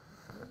like?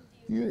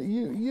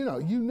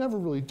 You never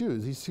really do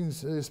these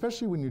things,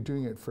 especially when you're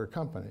doing it for a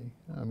company.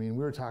 I mean,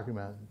 we were talking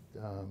about,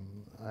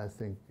 I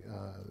think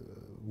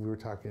we were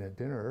talking at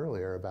dinner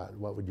earlier about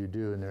what would you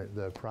do in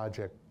the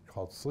project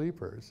called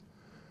Sleepers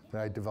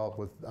that I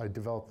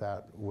developed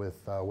that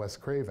with Wes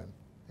Craven,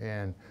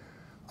 and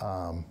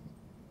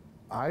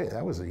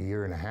that was a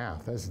year and a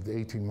half. That's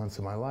 18 months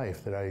of my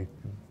life that I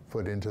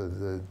put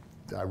into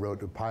I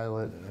wrote a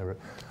pilot.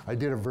 I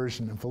did a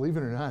version, and believe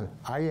it or not,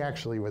 I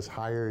actually was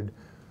hired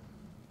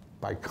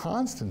by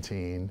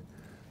Constantine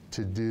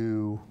to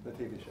do The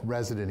TV show.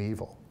 Resident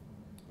Evil.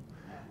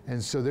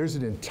 And so there's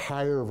an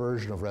entire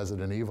version of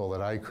Resident Evil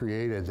that I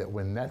created that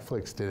when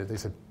Netflix did it, they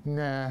said,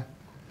 nah.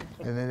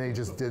 And then they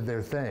just did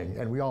their thing.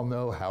 And we all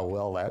know how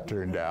well that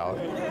turned out.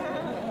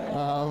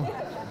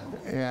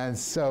 And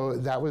so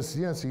that was,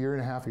 it's a year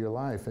and a half of your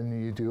life,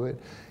 and you do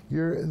it.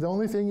 The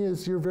only thing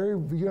is you're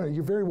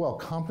very well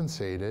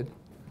compensated,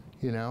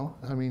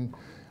 I mean,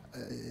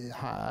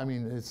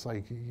 it's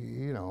like,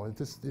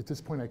 at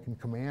this point I can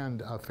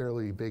command a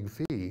fairly big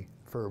fee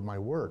for my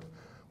work,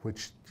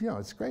 which,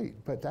 it's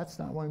great, but that's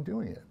not why I'm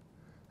doing it.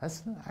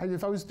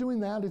 If I was doing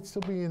that, it'd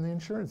still be in the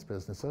insurance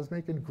business. I was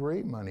making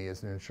great money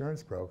as an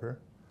insurance broker,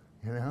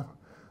 my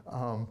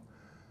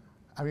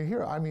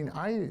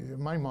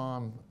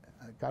mom,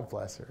 God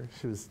bless her,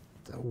 she was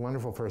a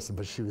wonderful person,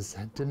 but she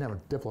didn't have a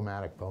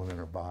diplomatic bone in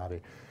her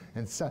body.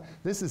 And so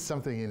this is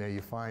something,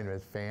 you find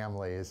with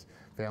family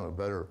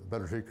better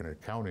take an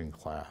accounting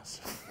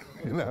class.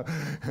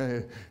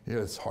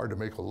 It's hard to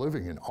make a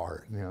living in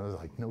art.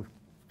 Like, no,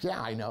 yeah,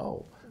 I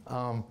know.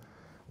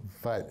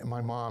 But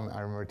my mom,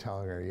 I remember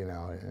telling her,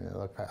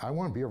 look, I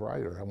want to be a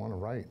writer. I want to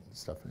write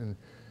stuff.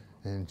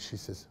 And she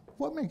says,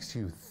 what makes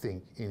you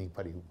think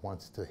anybody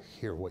wants to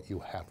hear what you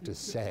have to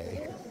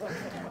say?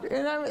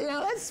 And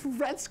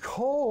that's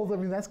cold. I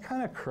mean, that's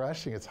kind of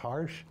crushing. It's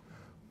harsh.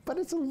 But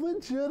it's a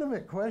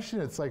legitimate question.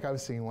 It's like I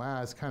was saying,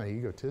 wow, it's kind of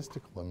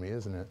egotistical of me,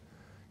 isn't it?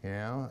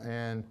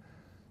 And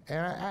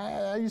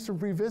I used to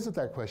revisit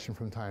that question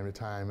from time to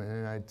time,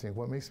 and I'd think,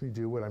 what makes me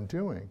do what I'm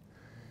doing?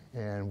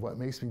 And what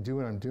makes me do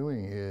what I'm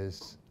doing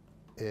is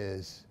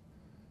there's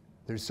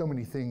so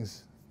many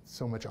things,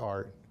 so much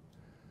art,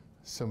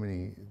 so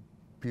many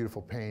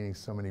beautiful paintings,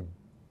 so many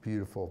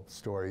beautiful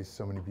stories,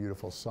 so many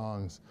beautiful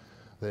songs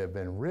that have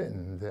been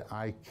written that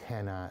I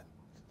cannot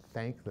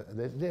thank them.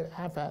 They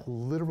have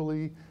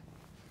literally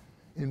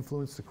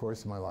influenced the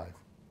course of my life.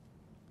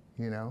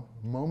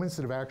 Moments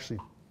that have actually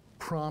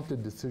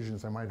prompted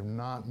decisions I might have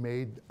not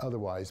made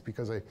otherwise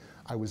because I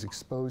was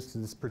exposed to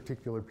this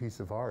particular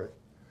piece of art.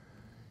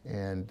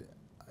 And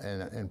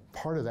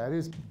part of that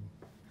is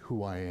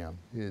who I am.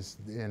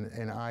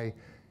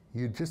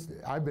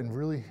 I've been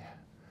really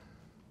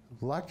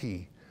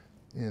lucky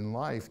in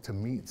life to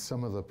meet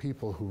some of the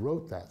people who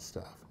wrote that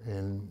stuff.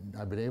 And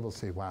I've been able to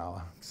say, wow,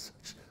 I'm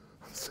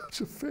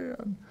such a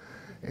fan.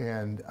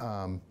 And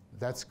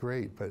that's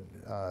great, but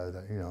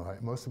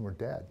most of them are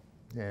dead,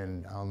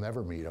 and I'll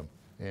never meet them.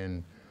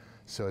 And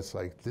so it's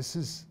like, this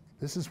is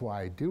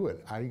why I do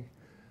it.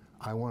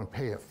 I want to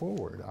pay it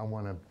forward. I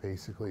want to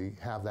basically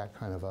have that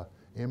kind of a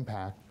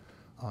impact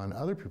on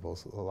other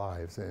people's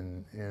lives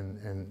and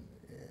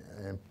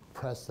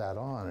press that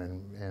on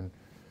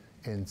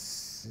and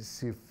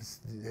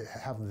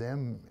have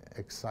them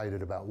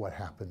excited about what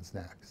happens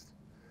next,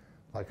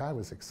 like I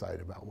was excited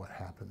about what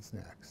happens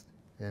next.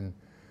 And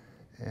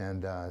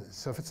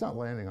so if it's not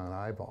landing on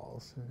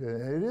eyeballs,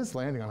 it is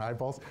landing on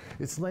eyeballs.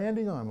 It's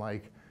landing on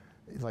like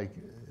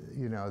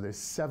there's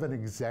 7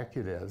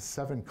 executives,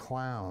 7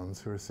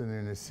 clowns who are sitting there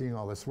and they're seeing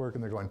all this work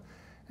and they're going,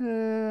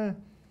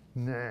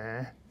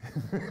 nah.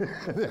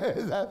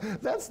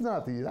 That's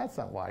not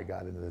why I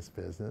got into this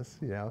business,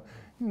 nah.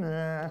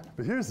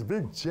 But here's the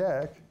big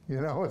check,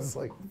 it's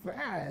like,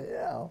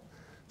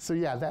 So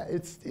yeah,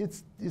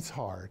 it's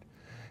hard.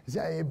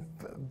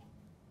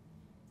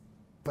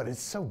 But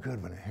it's so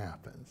good when it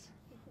happens.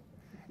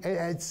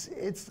 I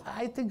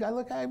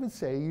would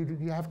say you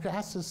have to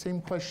ask the same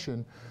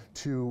question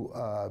to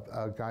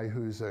a guy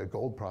who's a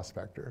gold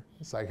prospector.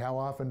 It's like, how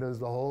often does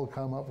the hole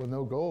come up with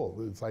no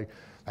gold? It's like,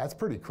 that's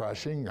pretty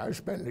crushing. I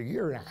spent a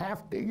year and a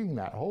half digging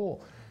that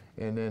hole.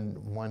 And then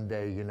one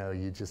day,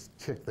 you just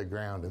kick the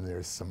ground and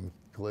there's some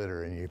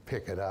glitter and you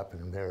pick it up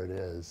and there it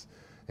is.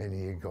 And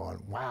you're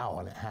going, wow,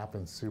 and it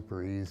happens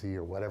super easy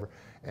or whatever.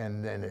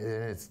 And then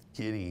it's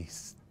giddy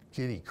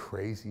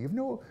crazy.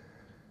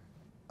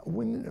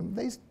 When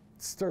they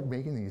start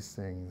making these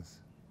things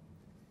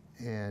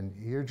and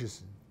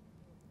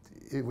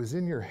it was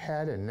in your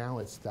head and now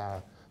it's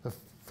the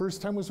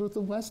first time was with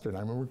the Western. I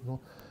remember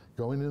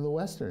going to the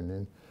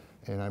Western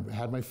and I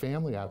had my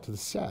family out to the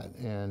set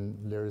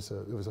and it was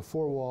a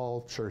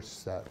 4-wall church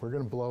set. We're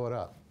gonna blow it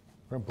up.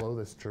 We're gonna blow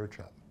this church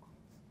up.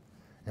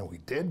 And we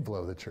did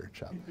blow the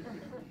church up.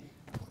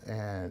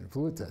 And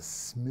blew it to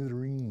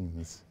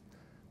smithereens.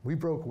 We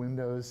broke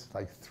windows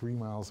like 3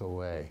 miles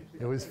away.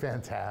 It was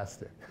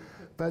fantastic.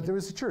 But there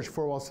was a church,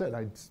 4-wall set.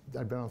 I'd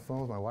been on the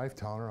phone with my wife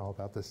telling her all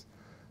about this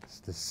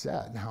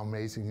set and how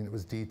amazing it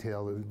was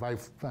detailed. By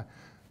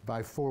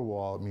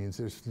 4-wall, it means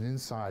there's an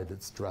inside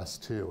that's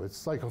dressed too.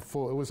 It's like it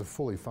was a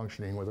fully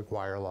functioning with a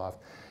choir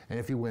loft. And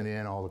if you went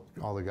in, all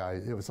the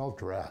guys, it was all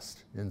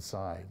dressed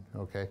inside,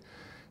 okay?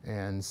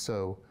 And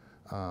so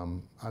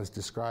I was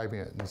describing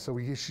it. And so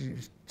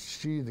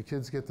the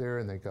kids get there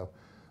and they go,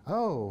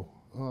 oh,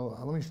 well,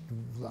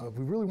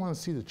 we really want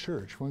to see the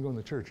church. We want to go in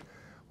the church.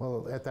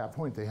 Well, at that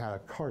point, they had a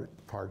cart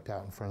parked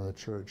out in front of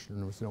the church, and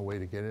there was no way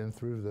to get in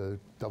through the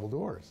double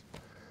doors.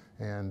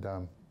 And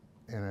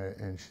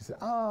she said,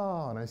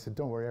 oh, and I said,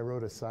 don't worry, I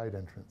wrote a side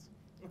entrance.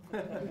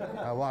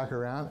 I walk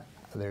around,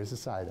 there's a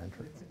side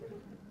entrance.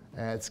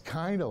 And it's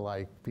kind of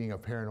like being a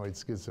paranoid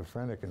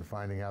schizophrenic and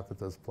finding out that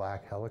those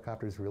black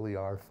helicopters really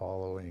are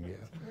following you.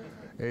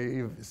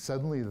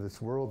 Suddenly,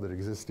 this world that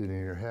existed in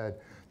your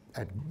head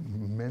at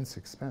immense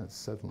expense,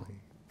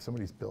 suddenly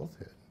somebody's built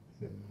it.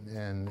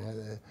 And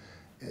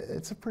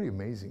it's a pretty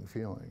amazing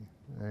feeling.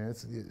 And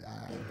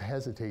I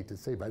hesitate to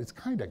say, but it's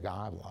kind of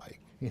godlike.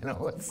 You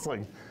know, it's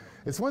like,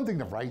 it's one thing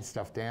to write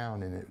stuff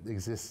down and it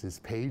exists as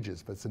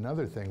pages, but it's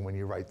another thing when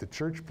you write the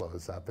church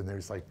blows up and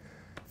there's like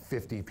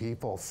 50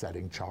 people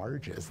setting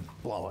charges and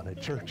blowing a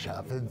church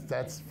up, and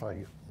that's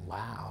like,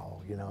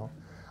 wow, you know.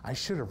 I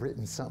should have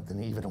written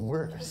something even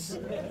worse.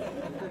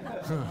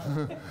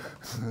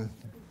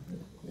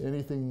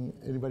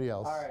 Anybody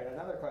else? All right,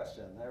 another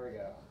question. There we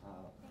go.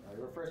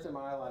 You were first in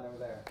my line over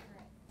there.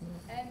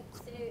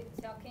 So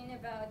talking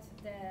about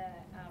the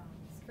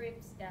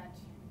scripts that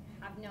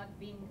have not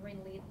been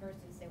greenlit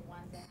versus the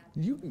ones that have.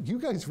 You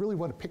guys really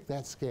want to pick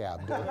that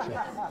scab, don't you?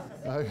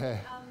 Okay.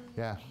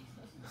 Yeah.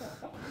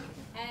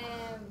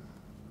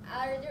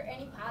 Are there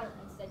any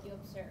patterns that you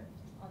observed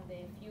on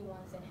the few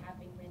ones that have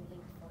been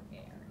greenlit for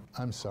air?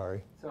 I'm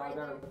sorry. So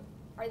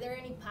Are there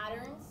any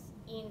patterns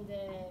in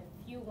the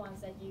few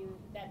ones that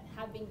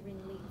have been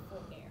greenlit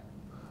for air?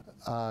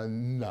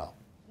 No.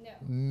 No.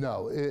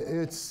 No.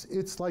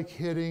 It's like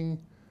hitting.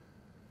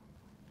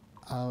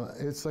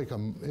 It's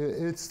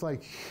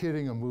like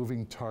hitting a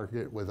moving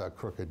target with a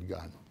crooked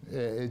gun.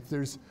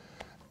 There's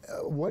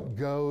what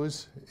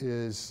goes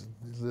is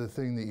the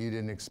thing that you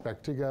didn't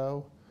expect to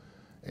go,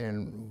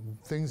 and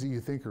things that you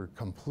think are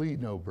complete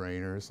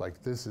no-brainers,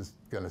 like this is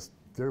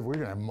we're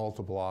gonna have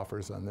multiple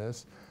offers on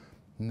this.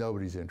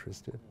 Nobody's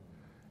interested.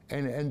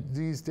 And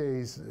these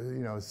days,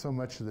 you know, so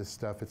much of this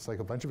stuff, it's like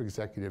a bunch of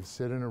executives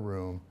sit in a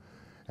room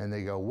and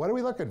they go, what are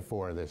we looking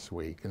for this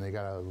week? And they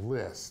got a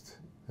list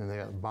and they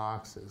got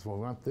boxes. Well,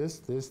 we want this,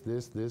 this,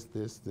 this, this,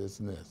 this, this,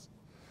 and this.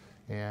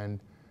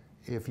 And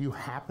if you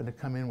happen to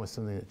come in with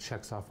something that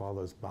checks off all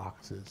those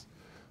boxes,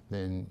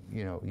 then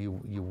you know you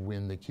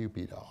win the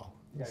Cupid doll.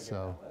 You gotta get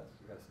that list.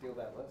 You gotta steal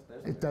that list.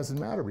 It doesn't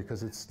matter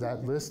because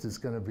that list is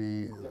going to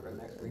be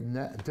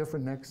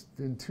different next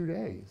in 2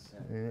 days.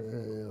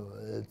 Yeah.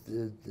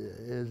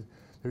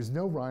 There's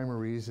no rhyme or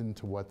reason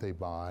to what they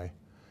buy,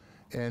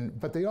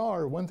 but they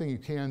are. One thing you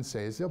can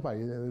say is they'll buy.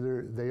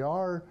 They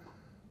are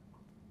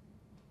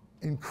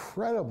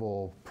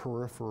incredible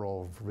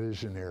peripheral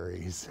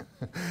visionaries.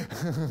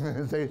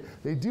 They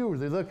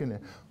look and,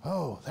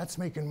 oh, that's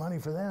making money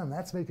for them.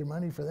 That's making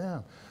money for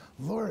them.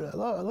 Lord,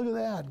 look at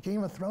that.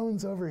 Game of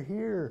Thrones over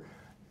here.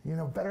 You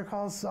know, Better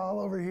Call Saul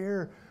over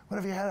here. What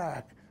if you had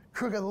a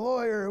crooked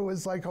lawyer who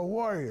was like a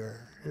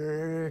warrior?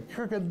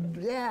 Crooked,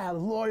 yeah,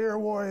 lawyer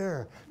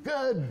warrior.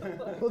 Good.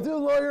 We'll do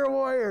lawyer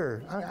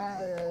warrior.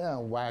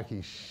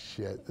 Wacky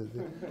shit.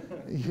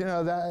 You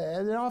know,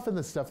 and often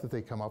the stuff that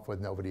they come up with,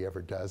 nobody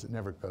ever does. It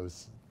never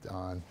goes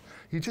on.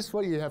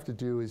 What you have to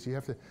do is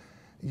you're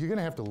going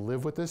to have to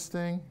live with this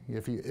thing.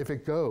 If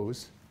it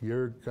goes,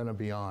 you're going to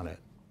be on it,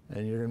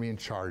 and you're going to be in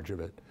charge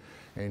of it,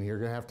 and you're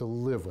going to have to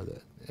live with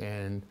it,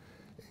 and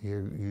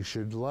you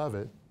should love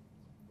it.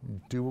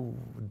 Do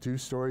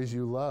stories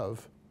you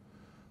love.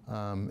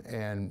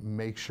 And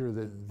make sure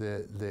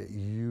that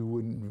you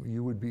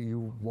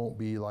won't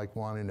be like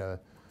wanting to,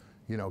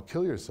 you know,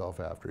 kill yourself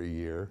after a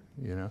year.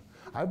 You know,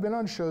 I've been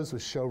on shows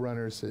with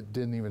showrunners that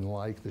didn't even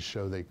like the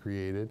show they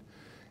created,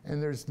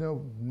 and there's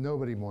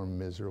nobody more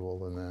miserable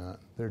than that.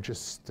 They're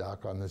just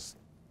stuck on this,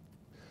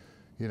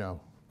 you know,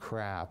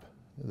 crap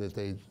that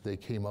they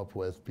came up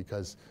with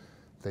because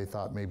they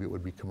thought maybe it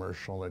would be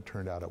commercial, and it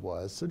turned out it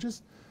was. So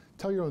just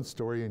tell your own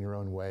story in your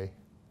own way.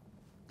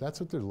 That's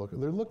what they're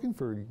looking. They're looking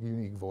for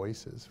unique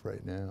voices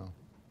right now.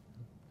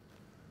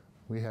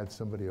 We had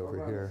somebody over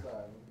here.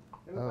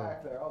 In the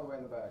back there, all the way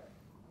in the back.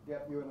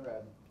 Yep, you in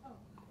red.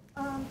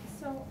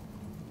 So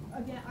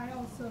again, I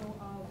also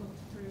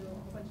looked through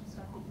a bunch of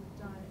stuff that you've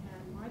done,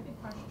 and my big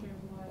question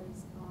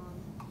was,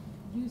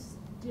 you've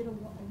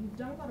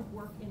done a lot of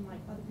work in like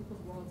other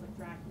people's worlds, like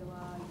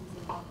Dracula,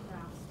 using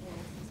Lovecraft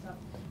stories and stuff.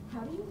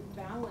 How do you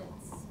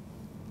balance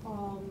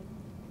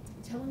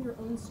telling your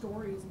own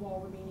stories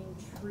while remaining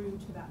true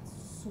to that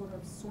sort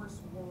of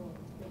source world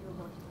that you're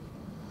working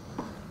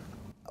in?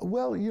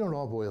 Well, you know, it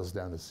all boils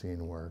down to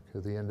scene work.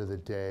 At the end of the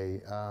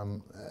day,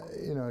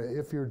 you know,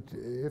 if you're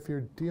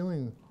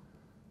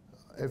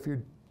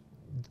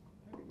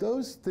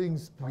those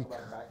things. Talk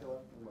about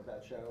Dracula and what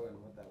that show and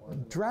what that was.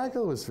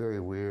 Dracula was very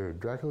weird.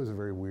 Dracula was a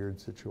very weird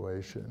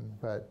situation,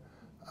 but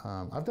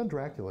I've done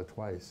Dracula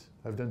twice.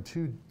 I've done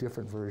 2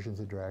 different versions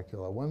of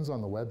Dracula. One's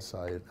on the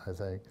website, I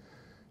think.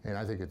 And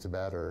I think it's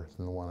better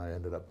than the one I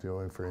ended up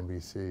doing for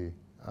NBC.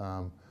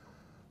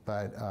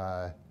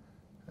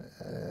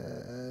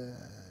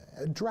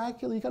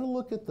 Dracula, you got to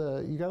look at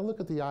the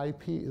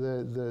IP,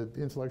 the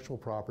intellectual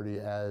property,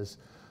 as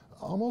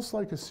almost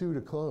like a suit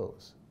of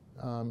clothes.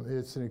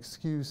 It's an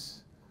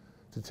excuse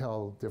to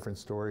tell different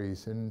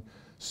stories. And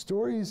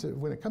stories,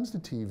 when it comes to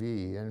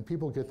TV, and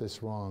people get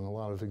this wrong, a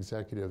lot of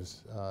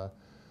executives,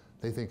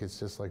 they think it's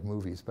just like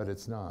movies, but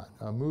it's not.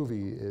 A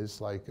movie is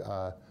like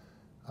a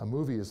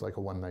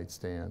one-night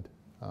stand.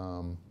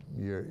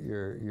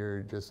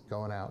 You're just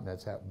going out, and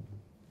that's that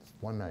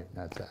one night, and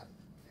that's that.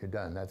 You're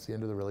done. That's the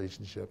end of the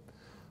relationship.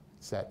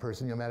 It's that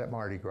person you met at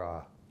Mardi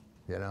Gras,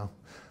 you know.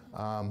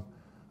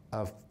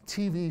 A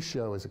TV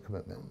show is a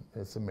commitment.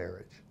 It's a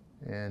marriage.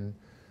 And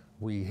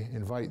we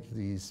invite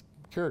these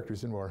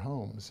characters into our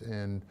homes,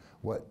 and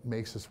what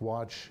makes us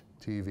watch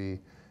TV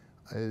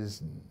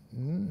is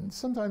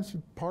sometimes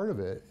part of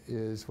it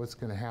is what's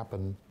going to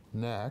happen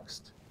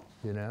next,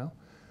 you know?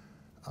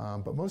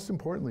 But most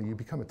importantly, you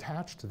become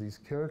attached to these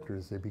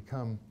characters. They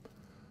become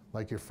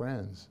like your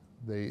friends.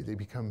 You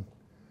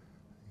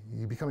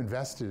become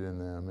invested in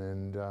them,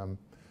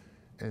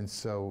 and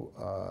so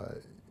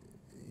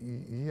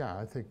yeah,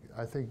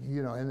 I think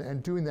you know,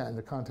 and doing that in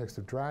the context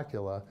of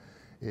Dracula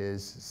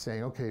is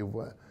saying, okay,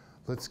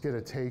 let's get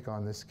a take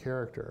on this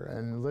character,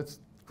 and let's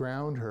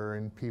ground her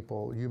in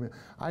people.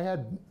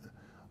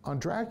 On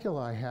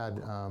Dracula, I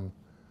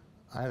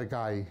had a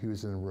guy who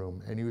was in the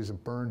room, and he was a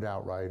burned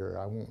out writer.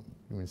 I won't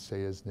even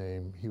say his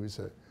name. He was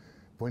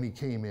when he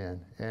came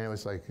in, and it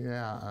was like,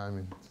 yeah, I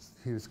mean,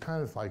 he was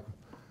kind of like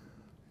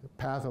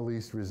path of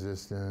least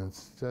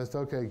resistance. Just,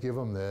 okay, give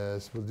him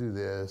this, we'll do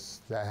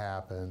this, that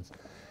happens.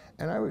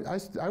 And I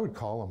would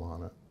call him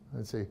on it.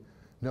 I'd say,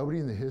 nobody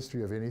in the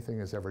history of anything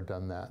has ever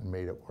done that and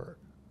made it work.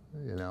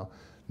 You know,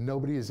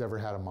 nobody has ever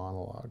had a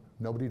monologue.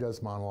 Nobody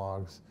does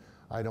monologues.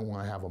 I don't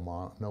want to have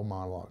no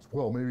monologues.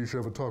 Well, maybe you should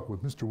have a talk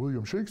with Mr.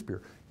 William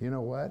Shakespeare. You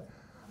know what?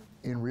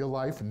 In real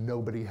life,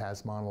 nobody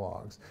has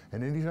monologues.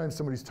 And anytime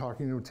somebody's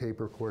talking to a tape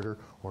recorder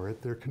or at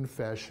their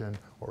confession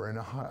or in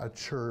a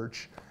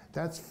church,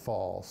 that's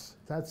false.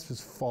 That's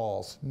just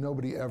false.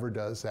 Nobody ever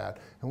does that.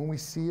 And when we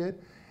see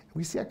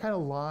that kind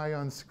of lie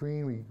on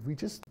screen, we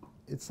just,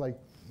 it's like,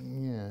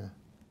 yeah,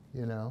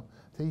 you know?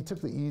 He took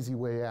the easy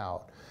way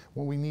out.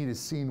 What we need is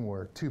scene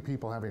work, two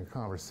people having a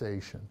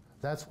conversation.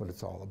 That's what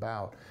it's all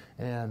about.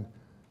 And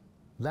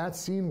that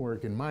scene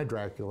work in my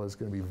Dracula is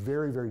going to be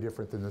very, very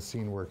different than the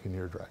scene work in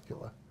your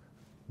Dracula.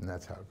 And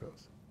that's how it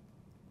goes.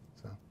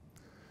 So.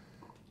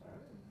 All right.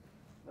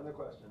 Another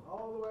question,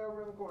 all the way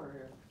over in the corner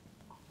here.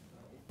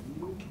 If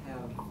you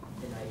have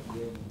an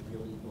idea you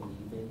really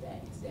believe in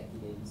that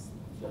executives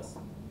just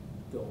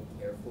don't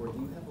care for, do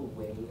you have a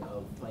way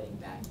of fighting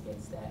back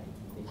against that and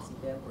convincing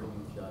them, or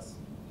you just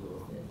deal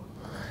with it?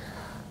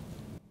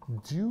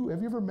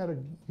 Have you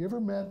ever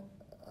met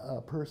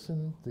a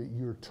person that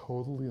you're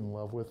totally in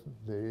love with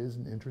that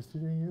isn't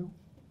interested in you?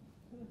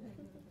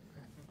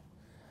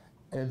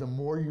 And the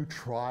more you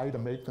try to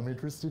make them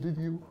interested in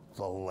you,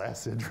 the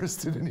less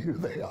interested in you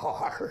they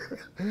are.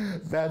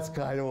 That's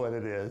kind of what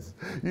it is.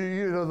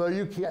 You know, though,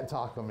 you can't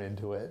talk them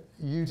into it.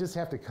 You just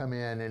have to come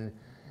in and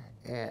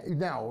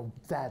now,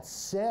 that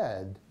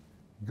said,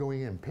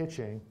 going in and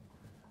pitching,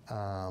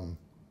 and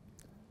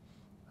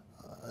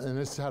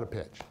this is how to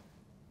pitch.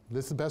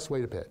 This is the best way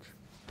to pitch.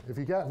 If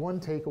you got one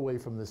takeaway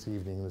from this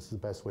evening, this is the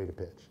best way to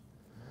pitch.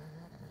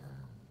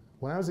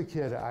 When I was a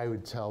kid, I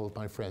would tell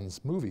my friends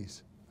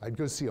movies. I'd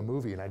go see a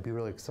movie and I'd be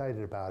really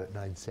excited about it, and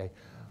I'd say,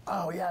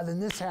 oh yeah, then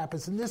this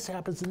happens and this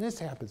happens and this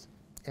happens.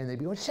 And they'd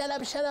be going, shut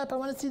up, I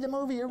want to see the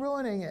movie, you're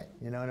ruining it.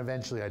 You know, and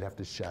eventually I'd have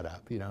to shut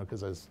up, you know,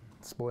 because I was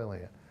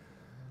spoiling it.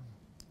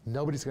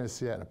 Nobody's going to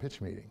see that in a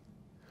pitch meeting.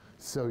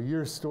 So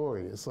your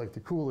story is like the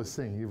coolest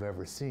thing you've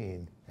ever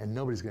seen, and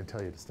nobody's going to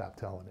tell you to stop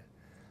telling it.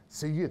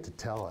 So you get to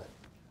tell it.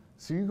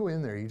 So you go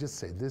in there, you just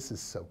say, this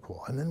is so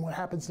cool. And then what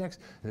happens next?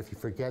 And if you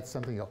forget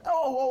something, you go,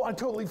 oh, I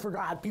totally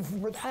forgot.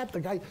 Before that, the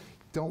guy,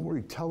 don't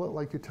worry, tell it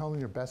like you're telling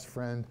your best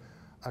friend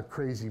a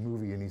crazy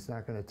movie, and he's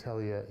not going to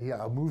tell you,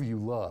 yeah, a movie you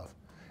love.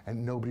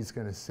 And nobody's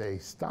going to say,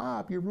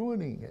 stop, you're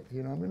ruining it.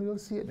 You know, I'm going to go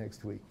see it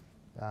next week.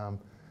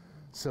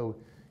 So,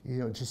 you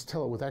know, just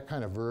tell it with that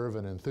kind of verve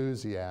and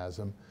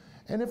enthusiasm.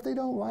 And if they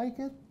don't like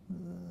it,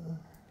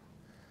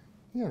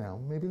 you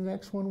know, maybe the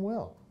next one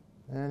will.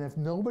 And if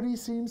nobody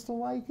seems to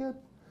like it,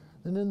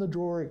 then in the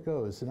drawer it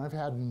goes. And I've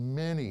had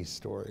many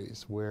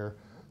stories where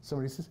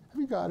somebody says,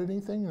 have you got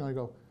anything? And I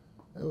go,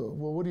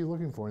 well, what are you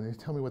looking for? And they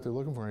tell me what they're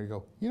looking for. And I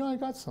go, you know, I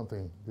got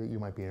something that you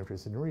might be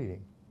interested in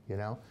reading, you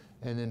know?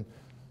 And then,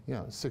 you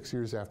know, 6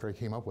 years after I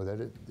came up with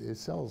it, it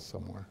sells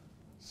somewhere.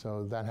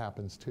 So that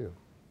happens too.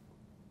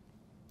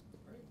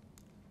 Great.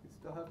 We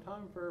still have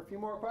time for a few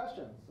more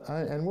questions.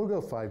 And we'll go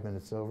 5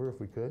 minutes over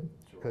if we could,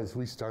 because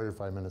we started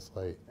 5 minutes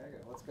late. There you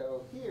go. Let's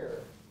go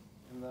here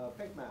in the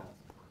pink mask.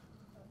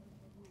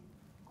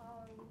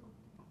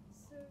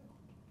 So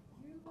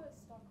you were a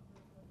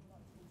stockbroker for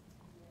about 22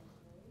 years,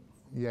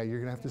 right? Yeah, you're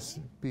going to have to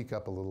speak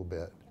up a little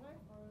bit. Can I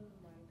borrow the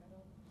mic?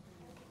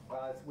 I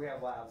don't Well, we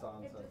have labs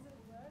on, It so. doesn't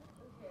work?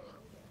 Okay.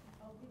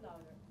 I'll be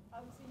louder. So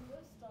you were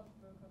a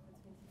stockbroker for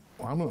 22 years.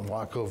 Well, I'm going to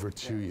walk over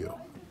to you.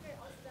 No, it's okay.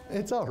 I'll stand.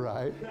 It's all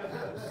right.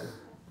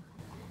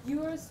 You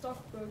were a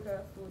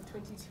stockbroker for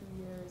 22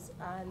 years,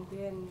 and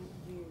then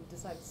you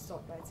decided to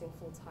start writing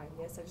full time.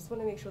 Yes, I just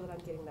want to make sure that I'm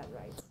getting that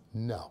right.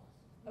 No.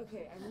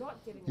 Okay, I'm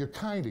not getting You're it.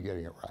 kind of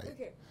getting it right.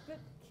 Okay, but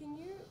can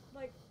you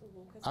like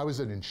walk us? I was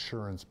an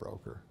insurance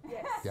broker.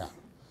 Yes. Yeah.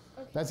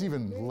 Okay. That's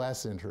even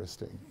less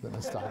interesting than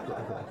a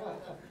stockbroker.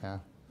 Yeah.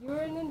 You're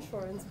an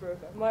insurance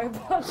broker. My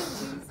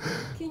apologies.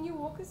 Can you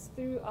walk us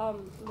through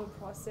the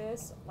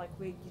process, like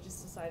where you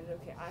just decided,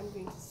 okay, I'm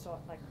going to start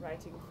like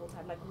writing full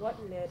time. Like what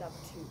led up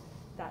to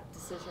that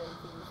decision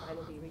for you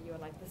finally, where you were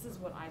like, this is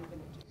what I'm going to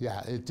do?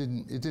 Yeah, it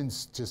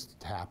didn't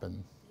just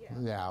happen.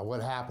 Yeah,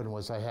 what happened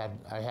was I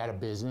had a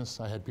business.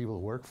 I had people who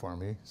work for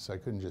me, so I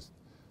couldn't just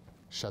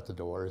shut the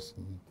doors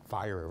and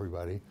fire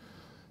everybody.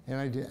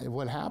 And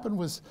what happened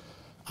was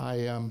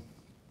I'm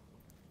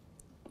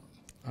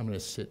going to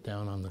sit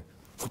down on the.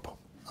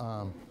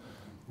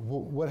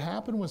 What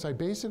happened was I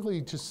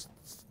basically just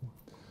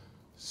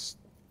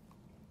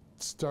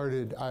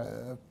started.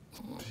 I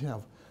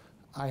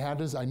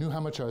knew how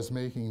much I was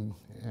making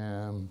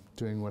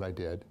doing what I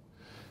did,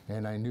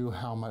 and I knew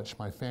how much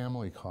my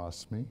family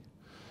cost me.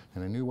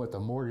 And I knew what the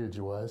mortgage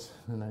was,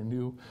 and I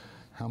knew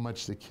how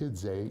much the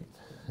kids ate,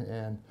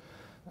 and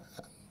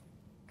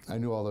I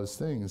knew all those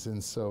things.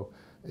 And so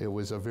it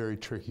was a very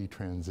tricky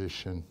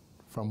transition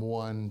from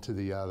one to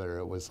the other.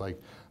 It was like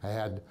I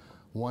had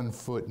one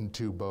foot in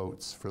two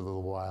boats for a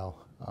little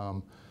while.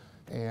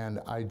 And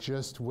I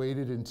just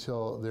waited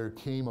until there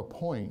came a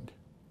point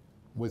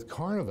with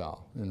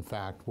Carnival, in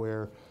fact,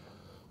 where,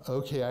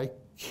 okay, I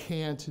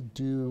can't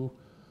do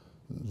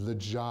the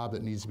job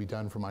that needs to be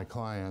done for my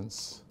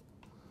clients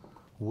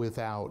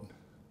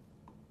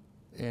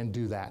and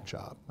do that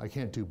job. I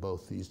can't do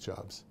both these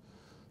jobs.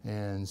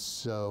 And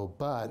so,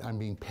 but I'm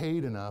being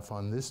paid enough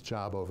on this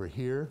job over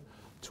here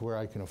to where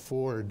I can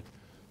afford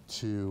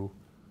to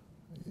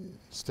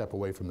step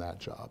away from that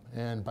job.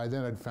 And by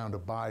then I'd found a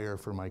buyer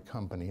for my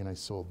company, and I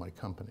sold my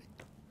company.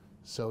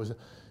 So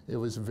it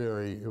was a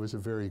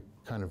very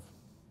kind of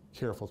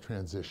careful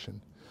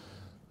transition.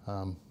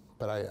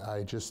 But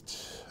I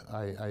just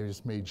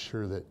made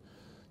sure that,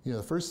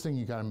 the first thing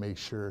you got to make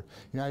sure,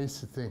 I used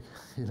to think,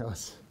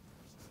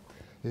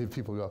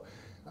 people go,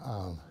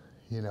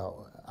 when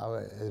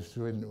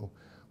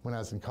I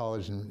was in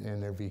college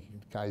and there'd be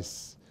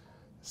guys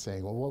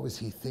saying, well, what was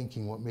he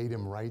thinking? What made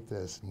him write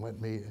this? And what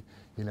made,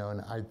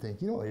 and I'd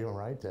think, what made him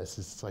write this?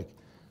 It's like,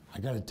 I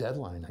got a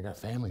deadline. I got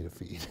family to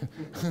feed.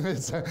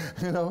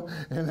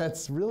 And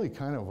that's really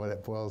kind of what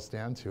it boils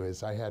down to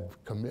is I had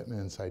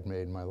commitments I'd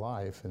made in my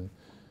life, and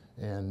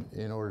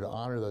in order to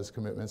honor those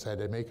commitments, I had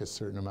to make a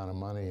certain amount of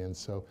money. And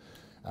so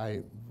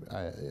I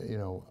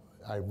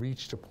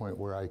reached a point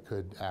where I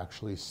could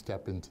actually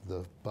step into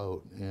the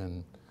boat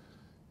and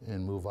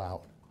move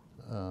out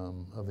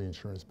of the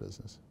insurance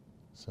business.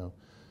 So,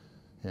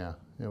 yeah,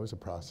 it was a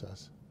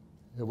process.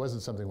 It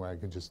wasn't something where I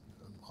could just,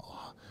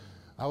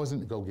 I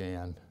wasn't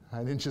Gauguin.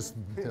 I didn't just,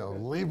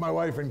 leave my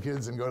wife and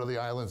kids and go to the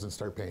islands and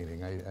start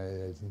painting.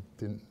 I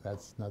didn't,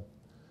 that's not,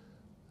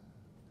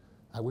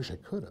 I wish I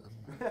could have.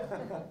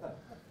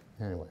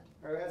 Anyway.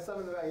 All right, we have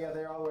some in the back. Yeah,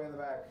 they're all the way in the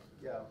back.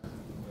 Yeah.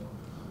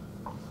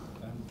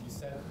 You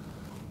said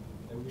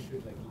that we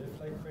should live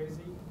like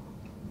crazy.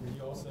 Would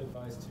you also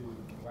advise to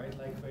write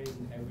like crazy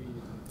in every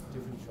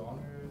different genre?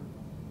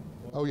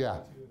 Oh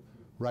yeah,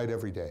 write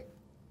every day.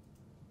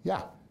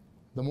 Yeah,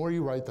 the more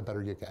you write, the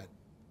better you get.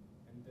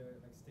 And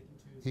sticking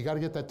to. You got to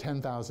get that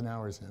 10,000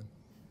 hours in.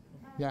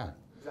 Yeah.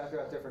 Exactly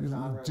about different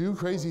genres. Do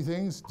crazy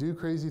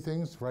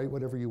things, write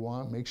whatever you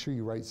want, make sure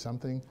you write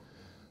something.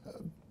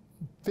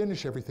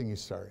 Finish everything you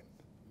start.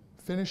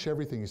 Finish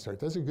everything you start.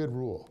 That's a good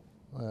rule.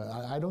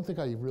 I don't think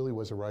I really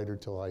was a writer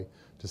till I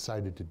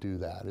decided to do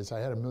that. I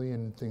had a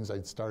million things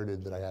I'd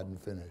started that I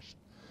hadn't finished.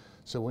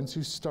 So once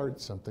you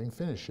start something,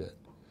 finish it.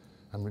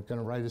 I'm going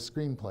to write a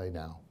screenplay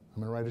now.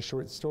 I'm going to write a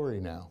short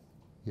story now.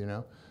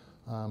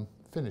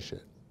 Finish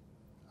it.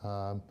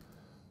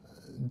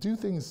 Do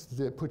things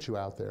that put you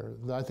out there.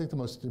 I think the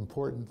most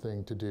important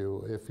thing to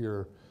do, if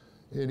you're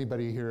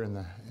anybody here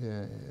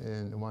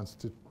wants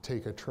to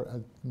take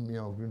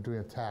doing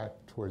a tack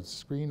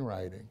towards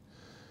screenwriting,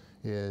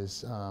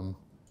 is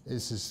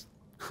this is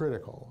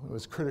critical. It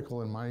was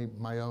critical in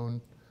my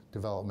own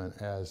development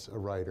as a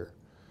writer.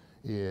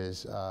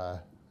 Is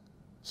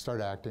start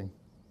acting,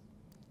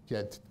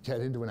 get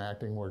into an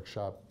acting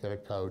workshop, get a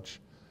coach.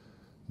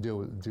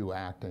 Do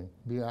acting.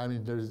 I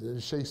mean,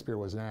 Shakespeare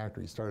was an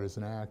actor. He started as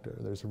an actor.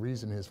 There's a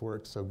reason his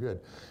work's so good.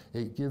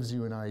 It gives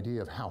you an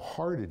idea of how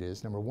hard it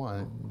is. Number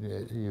one,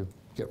 you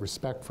get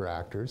respect for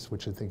actors,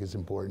 which I think is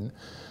important.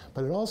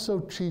 But it also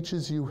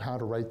teaches you how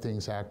to write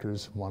things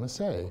actors want to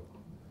say.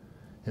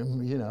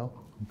 And,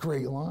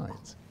 great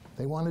lines.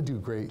 They want to do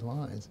great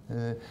lines.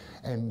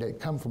 And they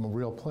come from a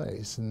real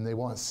place. And they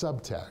want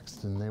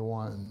subtext. And they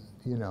want,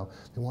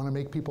 they want to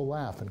make people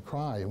laugh and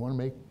cry. They want to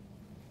make,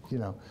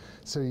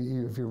 so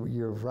if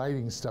you're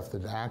writing stuff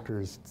that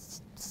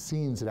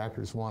scenes that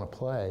actors want to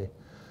play,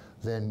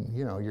 then,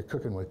 you're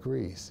cooking with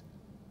grease.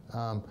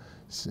 So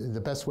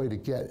the best way to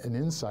get an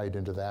insight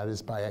into that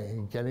is by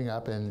getting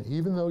up, and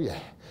even though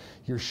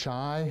you're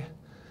shy,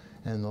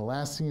 and the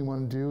last thing you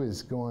want to do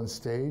is go on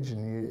stage,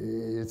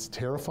 and it's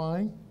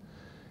terrifying,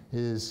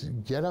 is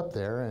get up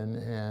there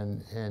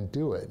and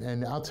do it.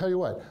 And I'll tell you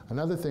what,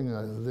 another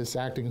thing, this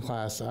acting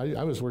class,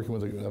 I was working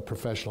with a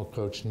professional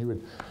coach, and he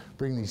would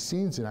bring these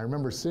scenes in. I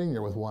remember sitting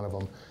there with one of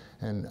them,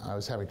 and I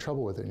was having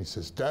trouble with it, and he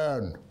says,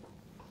 Dan,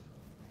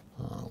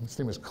 his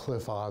name was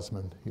Cliff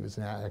Osmond. He was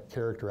a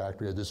character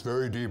actor. He had this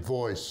very deep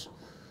voice.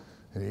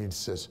 And he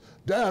says,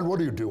 Dan, what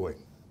are you doing?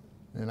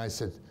 And I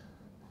said,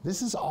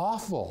 this is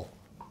awful.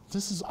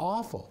 This is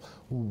awful.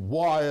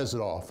 Why is it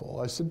awful?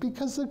 I said,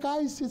 because the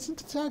guy's, it's a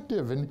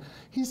detective, and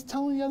he's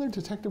telling the other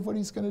detective what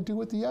he's going to do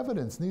with the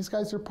evidence, and these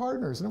guys are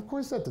partners, and of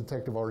course that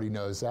detective already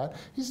knows that.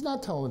 He's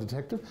not telling the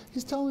detective,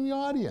 he's telling the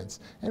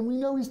audience, and we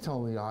know he's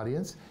telling the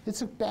audience.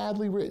 It's a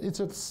badly written, it's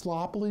a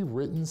sloppily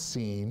written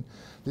scene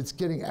that's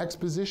getting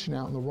exposition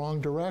out in the wrong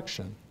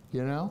direction,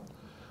 you know?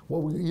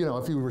 Well, you know,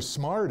 if you were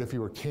smart, if you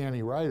were a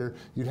canny writer,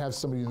 you'd have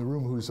somebody in the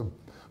room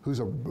who's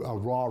a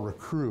raw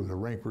recruit, a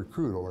rank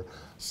recruit, or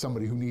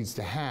somebody who needs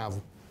to have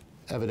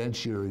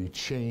evidentiary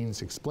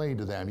chains explained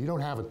to them. You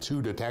don't have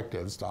two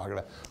detectives talking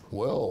about,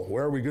 well,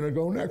 where are we going to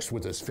go next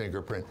with this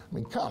fingerprint? I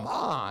mean, come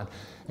on.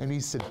 And he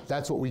said,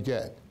 that's what we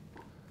get.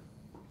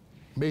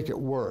 Make it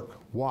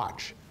work.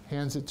 Watch.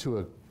 Hands it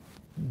to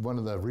one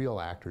of the real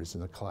actors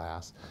in the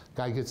class.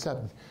 Guy gets up,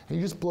 and he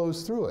just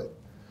blows through it.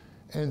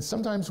 And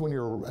sometimes when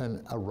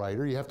you're a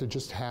writer, you have to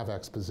just have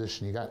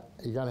exposition. You got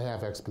to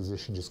have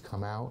exposition just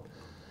come out.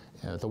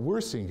 And the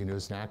worst thing you can do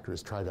as an actor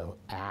is try to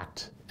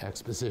act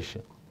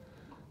exposition.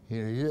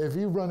 You know, if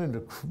you run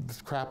into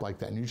crap like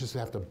that and you just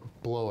have to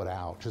blow it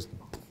out, just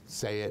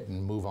say it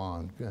and move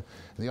on. And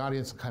the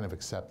audience will kind of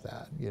accept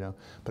that, you know.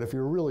 But if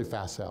you're a really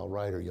facile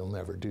writer, you'll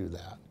never do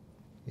that,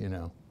 you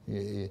know.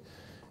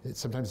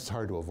 Sometimes it's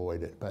hard to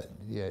avoid it, but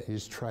yeah, you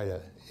just try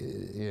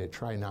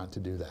not to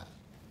do that,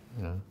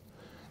 you know.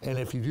 And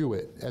if you do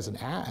it as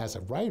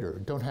a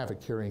writer, don't have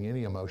it carrying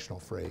any emotional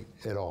freight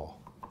at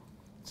all.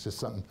 It's just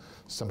something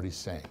somebody's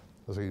saying.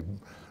 It's like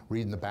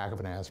reading the back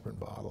of an aspirin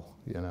bottle,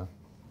 you know.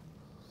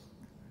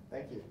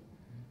 Thank you.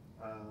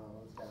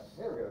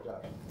 There we go,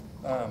 Josh.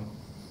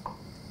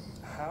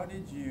 How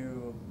did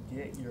you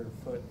get your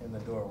foot in the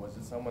door? Was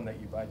it someone that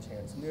you by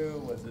chance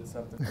knew? Was it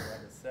something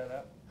that was set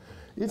up?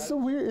 It's a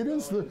weird.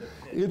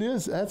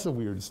 That's a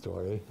weird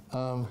story.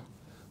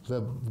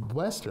 The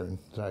Western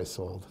that I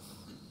sold.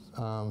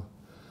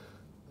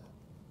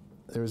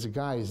 There was a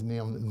guy, his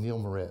name Neil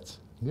Moritz.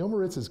 Neil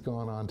Moritz has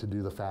gone on to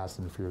do the Fast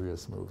and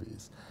Furious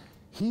movies.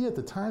 He, at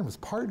the time, was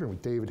partnered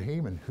with David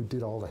Heyman, who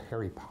did all the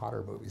Harry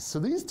Potter movies. So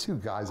these two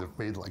guys have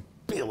made like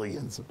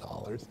billions of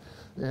dollars,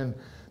 and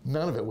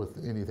none of it with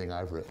anything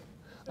I've written.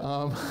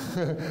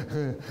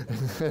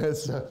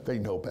 They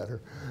know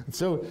better.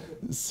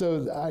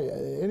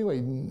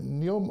 Anyway,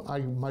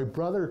 my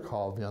brother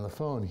called me on the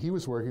phone. He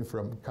was working for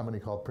a company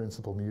called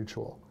Principal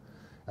Mutual,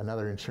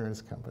 another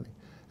insurance company.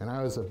 And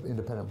I was an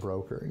independent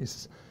broker. He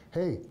says,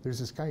 hey, there's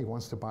this guy who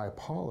wants to buy a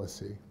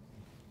policy.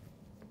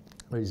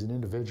 But he's an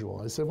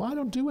individual. I said, well, I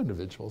don't do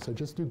individuals. I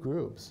just do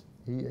groups.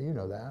 You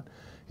know that.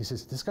 He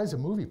says, this guy's a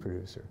movie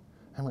producer.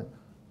 I went,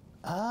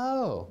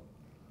 oh,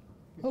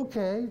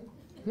 okay.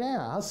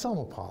 Yeah, I'll sell him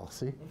a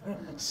policy.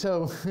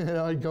 So, you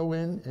know, I go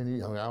in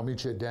and I'll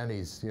meet you at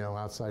Denny's, you know,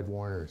 outside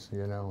Warner's,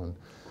 you know. And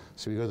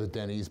so we go to the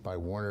Denny's by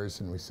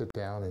Warner's and we sit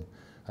down and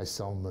I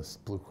sell him this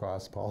Blue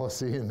Cross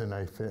policy, and then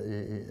I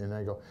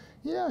go,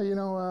 yeah, you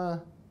know,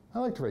 I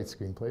like to write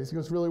screenplays. He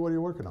goes, really, what are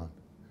you working on?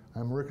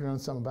 I'm working on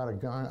something about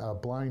a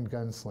blind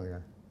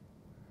gunslinger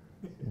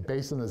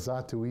based on the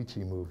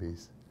Zatoichi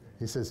movies.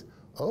 He says,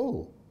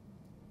 oh,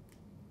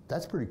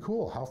 that's pretty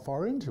cool. How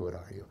far into it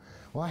are you?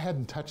 Well, I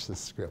hadn't touched the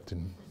script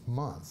in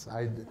months.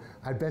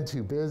 I'd been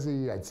too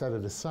busy. I'd set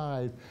it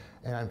aside,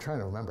 and I'm trying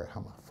to remember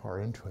how far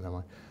into it.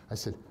 I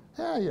said,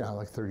 yeah,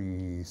 like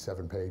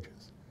 37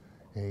 pages.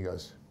 And he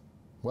goes,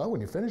 well,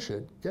 when you finish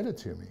it, get it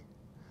to me.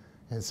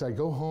 And so I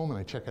go home and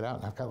I check it out,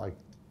 and I've got like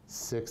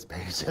 6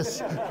 pages.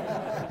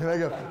 And I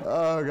go,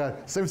 oh God.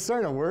 So I'm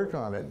starting to work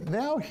on it.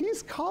 Now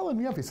he's calling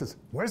me up. He says,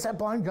 where's that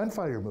blind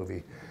gunfighter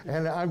movie?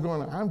 And I'm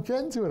going, I'm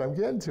getting to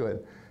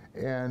it.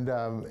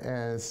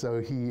 And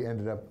so we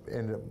ended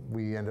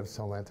up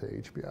selling that to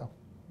HBO.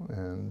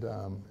 And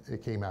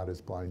it came out as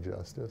Blind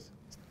Justice.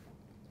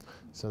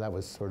 So that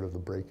was sort of the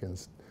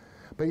break-ins.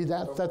 But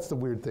that's the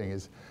weird thing,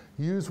 is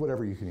use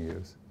whatever you can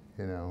use,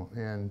 you know,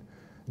 and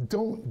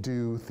don't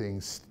do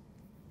things,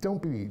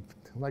 don't be,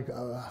 like,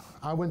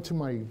 I went to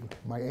my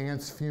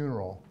aunt's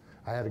funeral.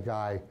 I had a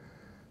guy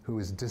who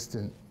was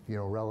distant, you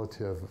know,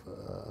 relative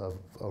of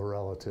a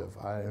relative.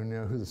 I don't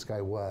know who this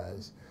guy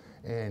was.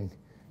 And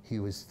he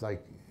was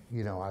like,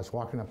 you know, I was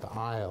walking up the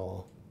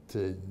aisle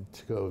to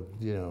go,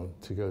 you know,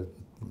 to go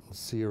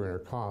see her in her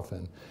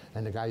coffin.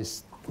 And the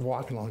guy's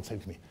walking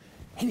alongside to me,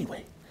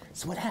 anyway,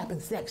 so what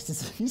happens next?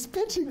 He's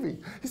pitching me.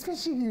 He's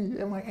pitching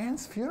me at my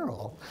aunt's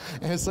funeral.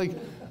 And it's like,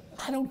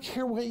 I don't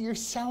care what you're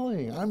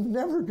selling. I'm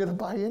never going to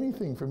buy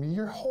anything from you.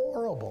 You're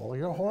horrible.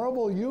 You're a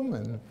horrible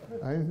human.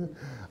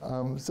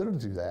 So don't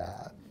do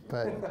that.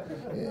 But,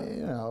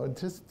 you know,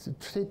 just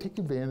take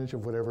advantage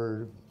of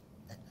whatever.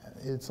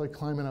 It's like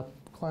climbing up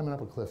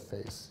a cliff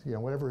face. You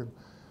know, whatever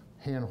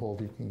handhold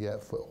you can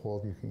get,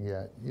 foothold you can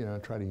get, you know,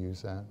 try to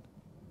use that.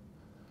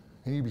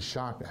 And you'd be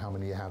shocked at how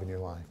many you have in your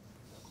life.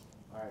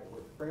 All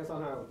right, bring us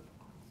on home.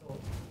 So,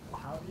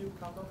 how do you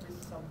come up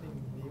with something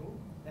new?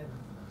 And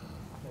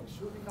like,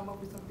 should we come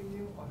up with something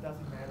new, or does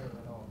it matter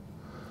at all?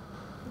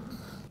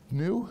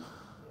 New?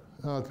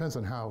 It depends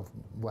on how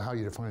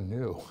you define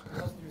new.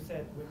 Because you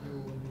said when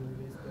you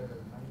released the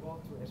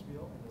Carnival to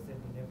HBO, and you said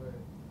you never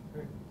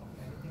heard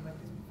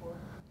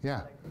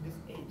Yeah. Like in this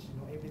age,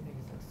 everything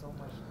is like so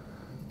much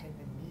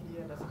entertainment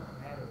media, doesn't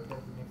matter what the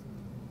next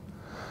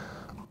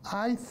thing.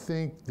 I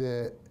think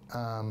that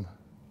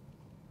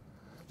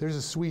there's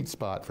a sweet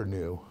spot for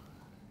new,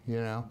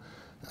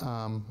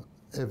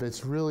 if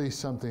it's really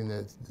something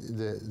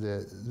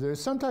that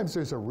sometimes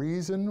there's a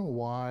reason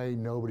why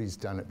nobody's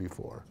done it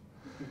before.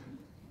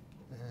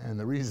 And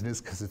the reason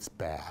is because it's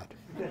bad.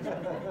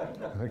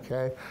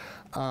 Okay?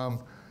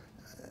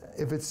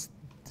 If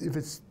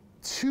it's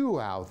too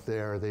out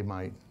there, they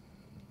might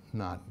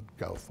not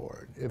go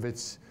for it. If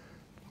it's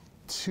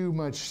too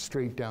much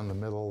straight down the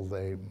middle,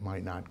 they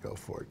might not go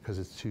for it because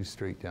it's too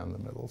straight down the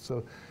middle.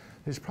 So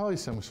there's probably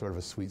some sort of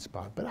a sweet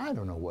spot, but I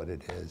don't know what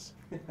it is.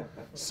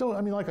 So,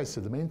 I mean, like I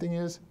said, the main thing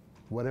is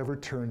whatever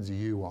turns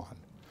you on,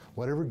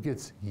 whatever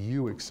gets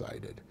you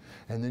excited.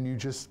 And then you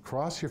just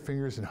cross your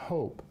fingers and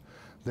hope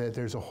that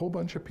there's a whole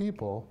bunch of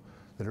people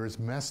that are as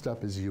messed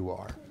up as you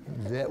are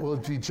that will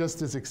be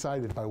just as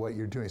excited by what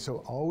you're doing.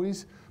 So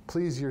always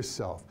please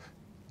yourself.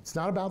 It's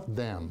not about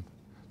them.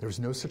 There's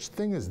no such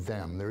thing as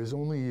them. There is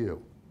only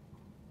you.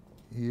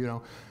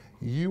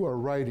 You are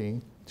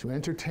writing to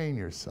entertain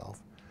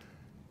yourself.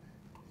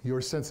 Your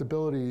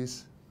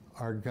sensibilities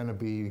are going to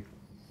be,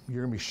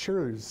 you're going to be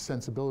shared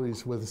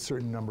sensibilities with a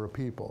certain number of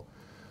people.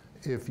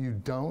 If you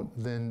don't,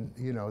 then,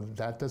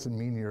 that doesn't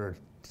mean you're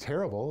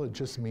terrible. It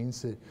just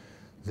means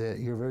that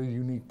you're a very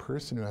unique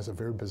person who has a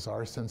very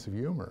bizarre sense of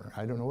humor.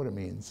 I don't know what it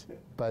means.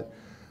 But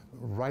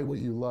write what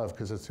you love,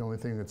 because it's the only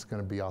thing that's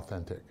going to be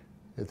authentic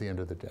at the end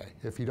of the day.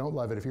 If you don't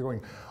love it, if you're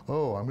going,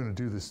 oh, I'm going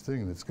to do this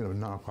thing that's going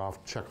to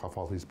check off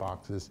all these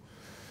boxes,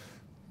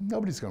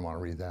 nobody's going to want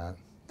to read that.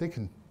 They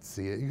can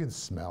see it, you can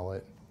smell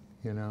it,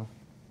 Yeah.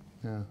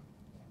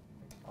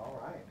 All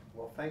right.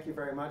 Well, thank you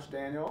very much,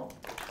 Daniel.